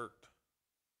of them hurt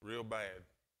real bad.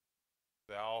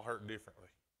 They all hurt differently.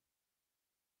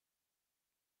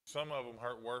 Some of them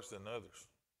hurt worse than others.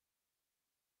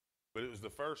 But it was the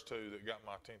first 2 that got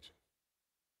my attention.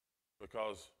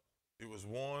 Because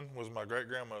one was my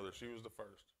great-grandmother. She was the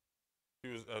first.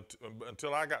 She was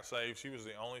until I got saved, she was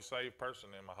the only saved person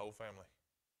in my whole family.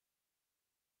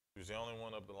 She was the only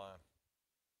one up the line.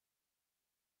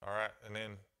 All right, and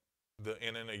then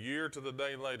a year to the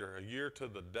day later,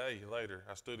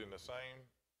 I stood in the same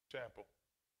chapel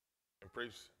and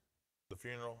preached the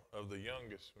funeral of the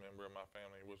youngest member of my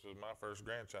family, which was my first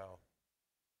grandchild,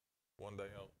 1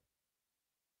 day old.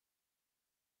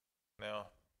 Now,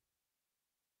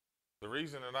 the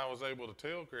reason that I was able to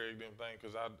tell Craig them things,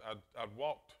 because I'd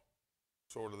walked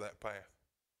sort of that path.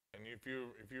 And if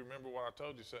you remember what I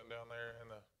told you, sitting down there in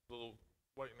the little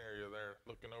waiting area there,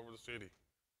 looking over the city,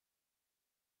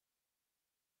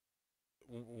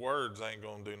 words ain't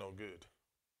gonna do no good.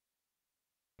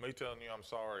 Me telling you I'm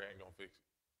sorry ain't gonna fix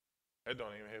it. That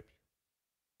don't even help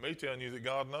you. Me telling you that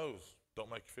God knows don't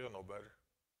make you feel no better.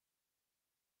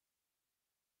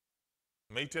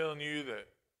 Me telling you that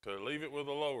to leave it with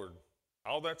the Lord,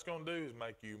 all that's going to do is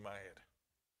make you mad.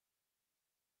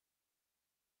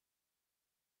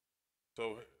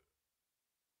 So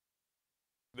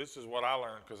this is what I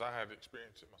learned, because I had to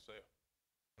experience it myself.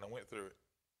 And I went through it.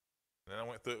 And then I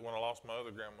went through it when I lost my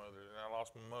other grandmother, and I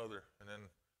lost my mother, and then,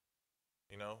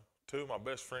 two of my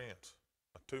best friends,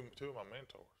 two of my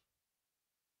mentors,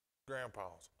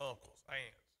 grandpas, uncles,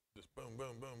 aunts, just boom,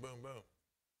 boom, boom, boom, boom.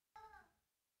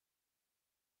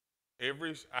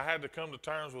 I had to come to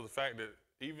terms with the fact that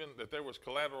that there was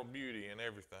collateral beauty in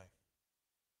everything.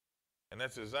 And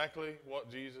that's exactly what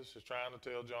Jesus is trying to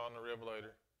tell John the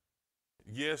Revelator.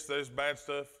 Yes, there's bad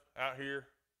stuff out here,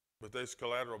 but there's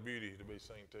collateral beauty to be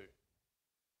seen too.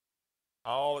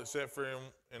 All except for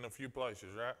in a few places,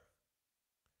 right?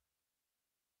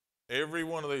 Every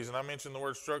one of these, and I mentioned the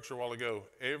word structure a while ago,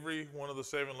 every one of the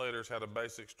 7 letters had a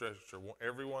basic structure.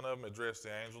 Every one of them addressed the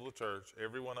angel of the church.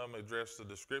 Every one of them addressed the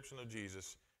description of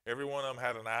Jesus. Every one of them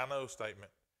had an I know statement.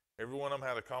 Every one of them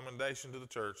had a commendation to the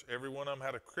church. Every one of them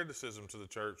had a criticism to the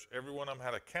church. Every one of them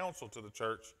had a counsel to the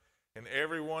church. And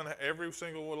every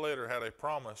single letter had a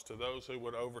promise to those who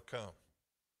would overcome.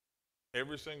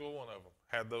 Every single one of them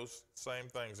had those same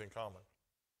things in common,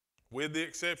 with the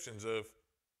exceptions of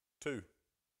 2.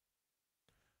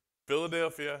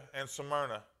 Philadelphia and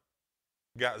Smyrna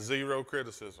got 0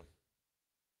 criticism.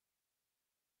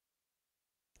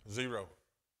 0.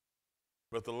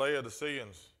 But the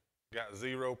Laodiceans got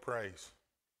 0 praise.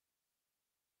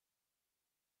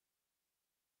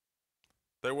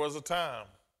 There was a time,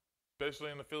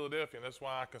 especially in the Philadelphia, and that's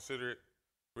why I consider it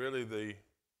really the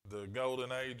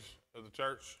golden age of the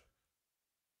church.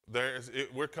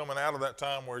 We're coming out of that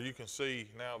time where you can see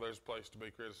now there's a place to be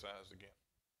criticized again.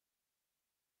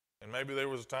 And maybe there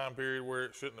was a time period where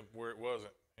it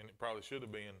wasn't, and it probably should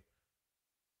have been.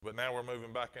 But now we're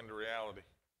moving back into reality,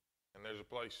 and there's a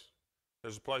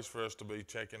place for us to be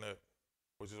checking up,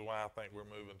 which is why I think we're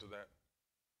moving to that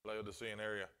Laodicean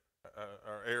era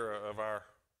of our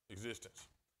existence.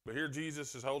 But here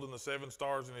Jesus is holding the 7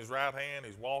 stars in his right hand.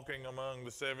 He's walking among the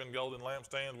 7 golden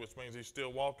lampstands, which means he's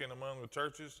still walking among the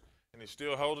churches, and he's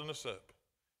still holding us up.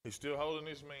 He's still holding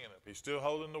his men up. He's still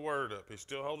holding the word up. He's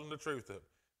still holding the truth up.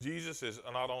 Jesus is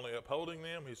not only upholding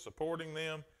them, he's supporting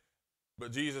them,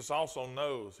 but Jesus also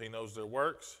knows. He knows their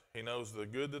works. He knows the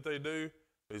good that they do.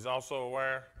 He's also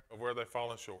aware of where they've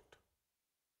fallen short.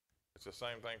 It's the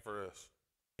same thing for us.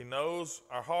 He knows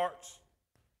our hearts.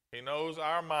 He knows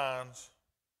our minds.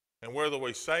 And whether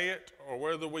we say it or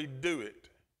whether we do it,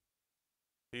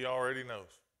 he already knows.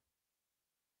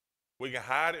 We can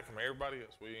hide it from everybody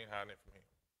else. We ain't hiding it from him.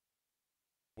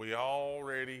 We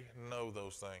already know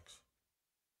those things.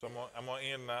 So I'm going to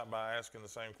end tonight by asking the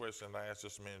same question I asked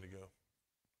just a minute ago.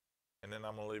 And then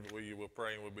I'm going to leave it with you. We'll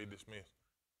pray and we'll be dismissed.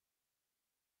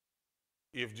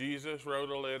 If Jesus wrote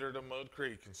a letter to Mud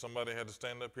Creek and somebody had to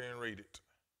stand up here and read it,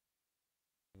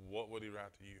 what would he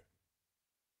write to you?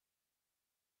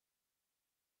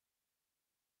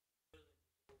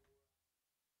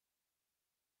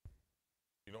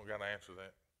 You don't got to answer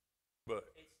that. But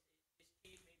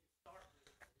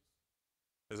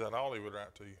is that all he would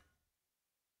write to you?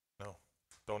 No.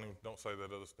 Don't say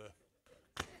that other stuff.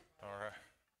 All right.